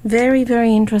 Yeah. Very,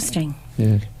 very interesting.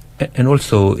 Yeah. And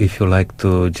also, if you like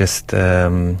to just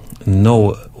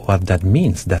know what that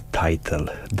means, that title,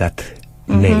 that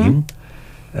name,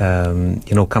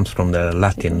 comes from the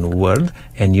Latin word,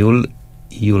 and you'll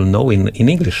know in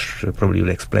English, probably you'll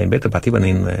explain better, but even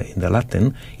in the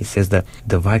Latin, it says the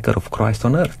Vicar of Christ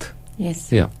on earth.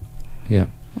 Yes. Yeah.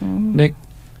 Nick,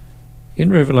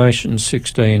 in Revelation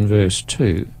 16 verse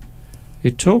 2,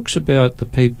 it talks about the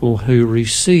people who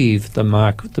receive the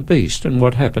mark of the beast and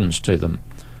what happens to them.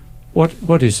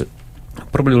 What is it?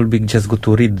 Probably will be just good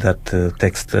to read that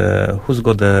text. Who's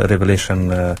got the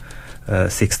Revelation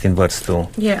 16 verse 2?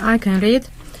 Yeah, I can read.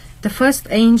 The first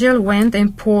angel went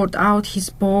and poured out his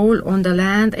bowl on the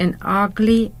land, and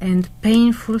ugly and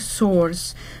painful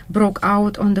sores broke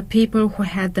out on the people who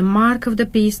had the mark of the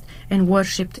beast and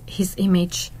worshipped his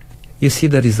image. You see,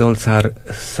 the results are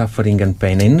suffering and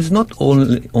pain, and it's not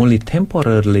only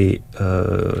temporarily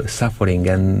suffering,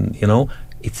 and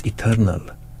it's eternal.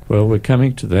 Well, we're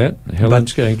coming to that.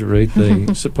 Helen's going to read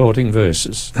the supporting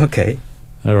verses. Okay.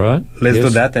 All right. Let's Yes. do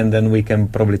that, and then we can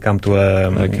probably come to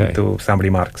Okay. to some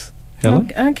remarks.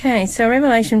 Helen? Okay, so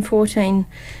Revelation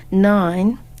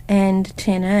 14:9 and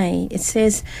 10a, it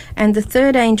says, "And the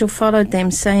third angel followed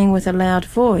them, saying with a loud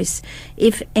voice,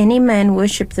 If any man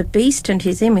worship the beast and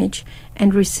his image,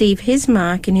 and receive his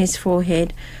mark in his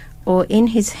forehead or in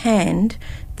his hand,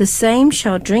 the same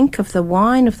shall drink of the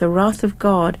wine of the wrath of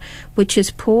God, which is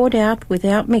poured out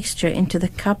without mixture into the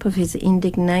cup of his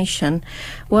indignation."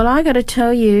 Well, I got to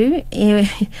tell you,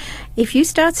 if you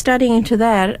start studying into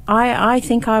that, I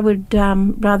think I would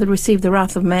rather receive the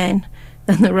wrath of man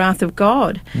than the wrath of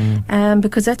God,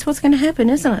 because that's what's going to happen,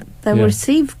 isn't it? They will Yeah.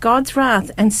 receive God's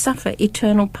wrath and suffer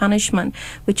eternal punishment,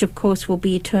 which of course will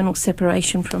be eternal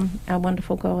separation from our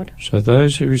wonderful God. So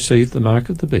those who receive the mark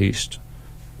of the beast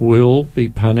will be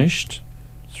punished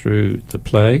through the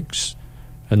plagues,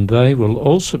 and they will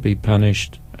also be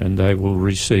punished, and they will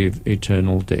receive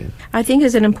eternal death. I think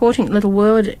there's an important little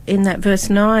word in that verse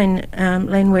 9,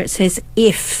 Len, where it says,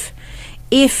 if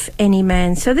any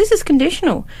man. So this is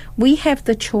conditional. We have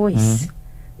the choice.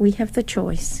 We have the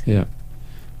choice. Yeah.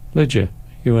 Lydia,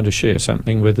 you want to share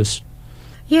something with us?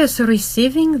 Yes,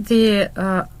 receiving the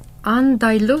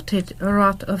undiluted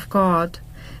wrath of God,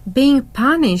 being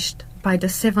punished by the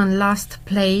 7 last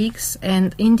plagues,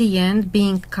 and in the end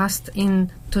being cast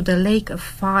into the lake of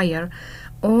fire.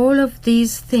 All of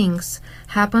these things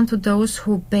happen to those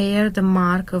who bear the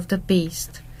mark of the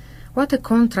beast. What a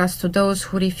contrast to those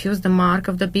who refuse the mark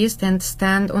of the beast and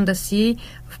stand on the sea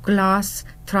of glass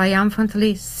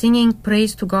triumphantly singing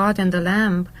praise to God and the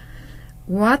Lamb.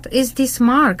 What is this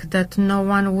mark that no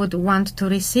one would want to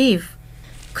receive?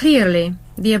 Clearly,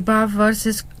 the above verse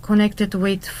is connected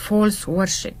with false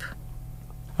worship.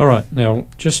 All right, now,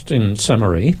 just in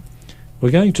summary,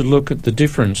 we're going to look at the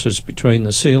differences between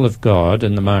the seal of God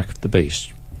and the mark of the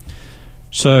beast.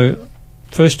 So,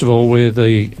 first of all, where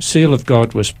the seal of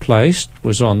God was placed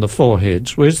was on the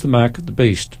foreheads. Where's the mark of the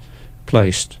beast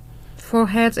placed?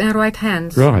 Foreheads and right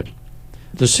hands. Right.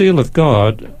 The seal of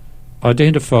God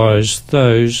identifies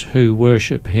those who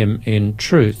worship him in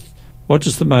truth. What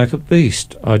does the mark of the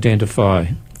beast identify?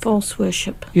 False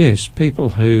worship. Yes, people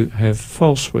who have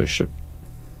false worship.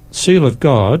 Seal of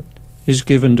God is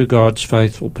given to God's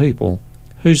faithful people.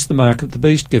 Who's the mark of the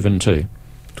beast given to?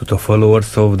 To the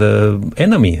followers of the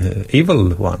enemy,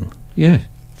 evil one. Yeah,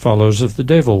 followers of the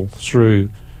devil through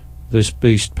this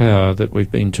beast power that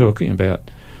we've been talking about.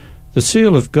 The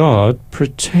seal of God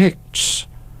protects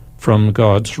from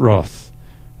God's wrath.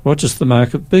 What does the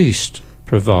mark of beast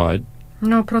provide?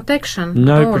 No protection.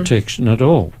 No at all. protection at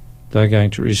all. They're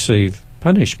going to receive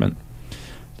punishment.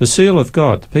 The seal of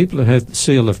God, the people who have the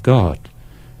seal of God,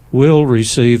 will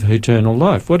receive eternal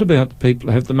life. What about the people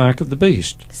who have the mark of the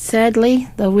beast? Sadly,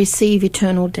 they'll receive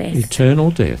eternal death. Eternal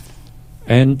death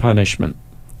and punishment.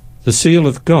 The seal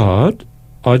of God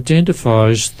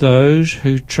identifies those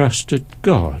who trusted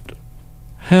God.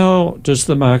 How does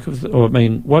the mark of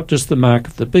what does the mark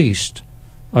of the beast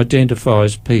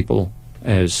identifies people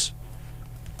as?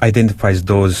 Identifies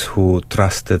those who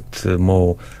trusted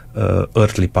more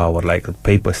earthly power, like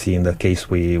papacy in the case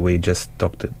we just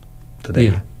talked today.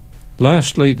 Yeah.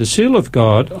 Lastly, the seal of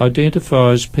God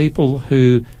identifies people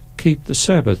who keep the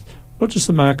Sabbath. What does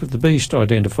the mark of the beast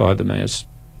identify them as?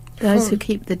 Those who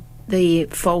keep the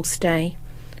false day,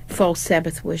 false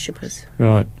Sabbath worshippers.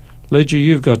 Right. Lydia,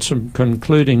 you've got some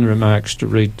concluding remarks to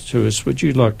read to us. Would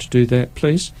you like to do that,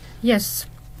 please? Yes.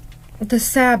 The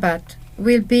Sabbath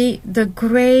will be the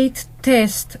great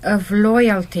test of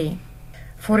loyalty,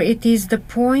 for it is the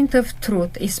point of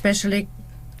truth, especially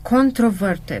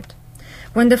controverted.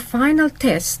 When the final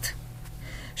test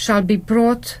shall be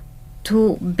brought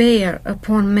to bear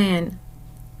upon man,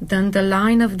 then the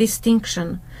line of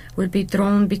distinction will be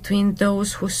drawn between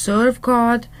those who serve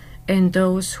God and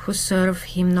those who serve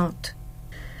him not.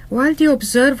 While the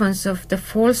observance of the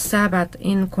false Sabbath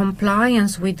in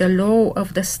compliance with the law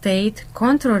of the state,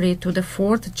 contrary to the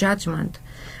fourth judgment,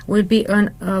 will be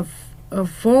an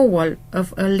avowal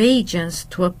of allegiance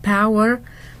to a power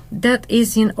that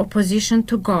is in opposition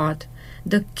to God,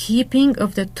 the keeping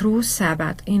of the true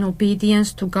Sabbath in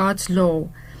obedience to God's law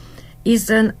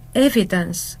is an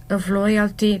evidence of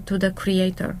loyalty to the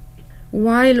Creator.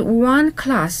 While one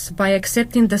class, by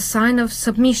accepting the sign of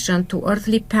submission to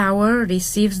earthly power,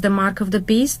 receives the mark of the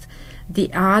beast,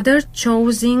 the other,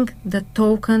 choosing the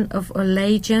token of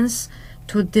allegiance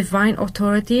to divine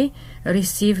authority,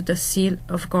 receive the seal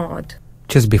of God.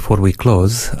 Just before we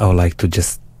close, I would like to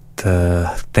just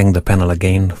thank the panel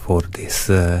again for this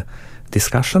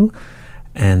discussion.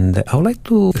 And I would like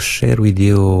to share with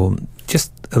you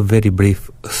just a very brief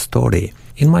story.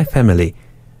 In my family,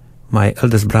 my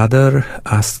eldest brother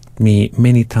asked me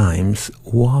many times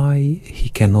why he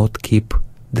cannot keep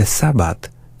the Sabbath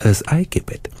as I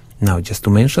keep it. Now, just to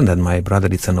mention that my brother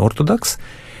is an Orthodox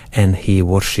and he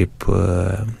worships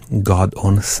God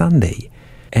on Sunday.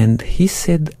 And he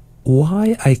said,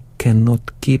 why I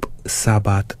cannot keep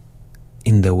Sabbath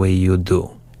in the way you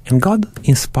do? And God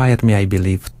inspired me, I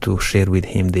believe, to share with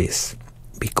him this.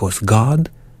 Because God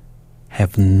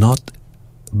have not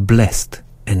blessed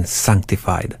and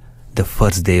sanctified the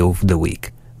first day of the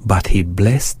week, but he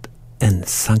blessed and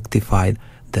sanctified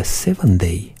the seventh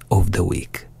day of the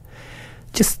week.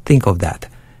 Just think of that.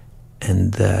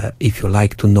 And if you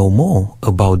like to know more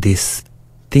about these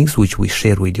things which we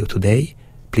share with you today,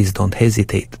 please don't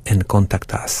hesitate and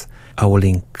contact us. I will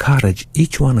encourage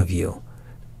each one of you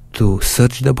to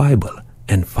search the Bible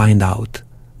and find out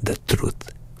the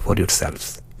truth for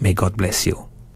yourselves. May God bless you.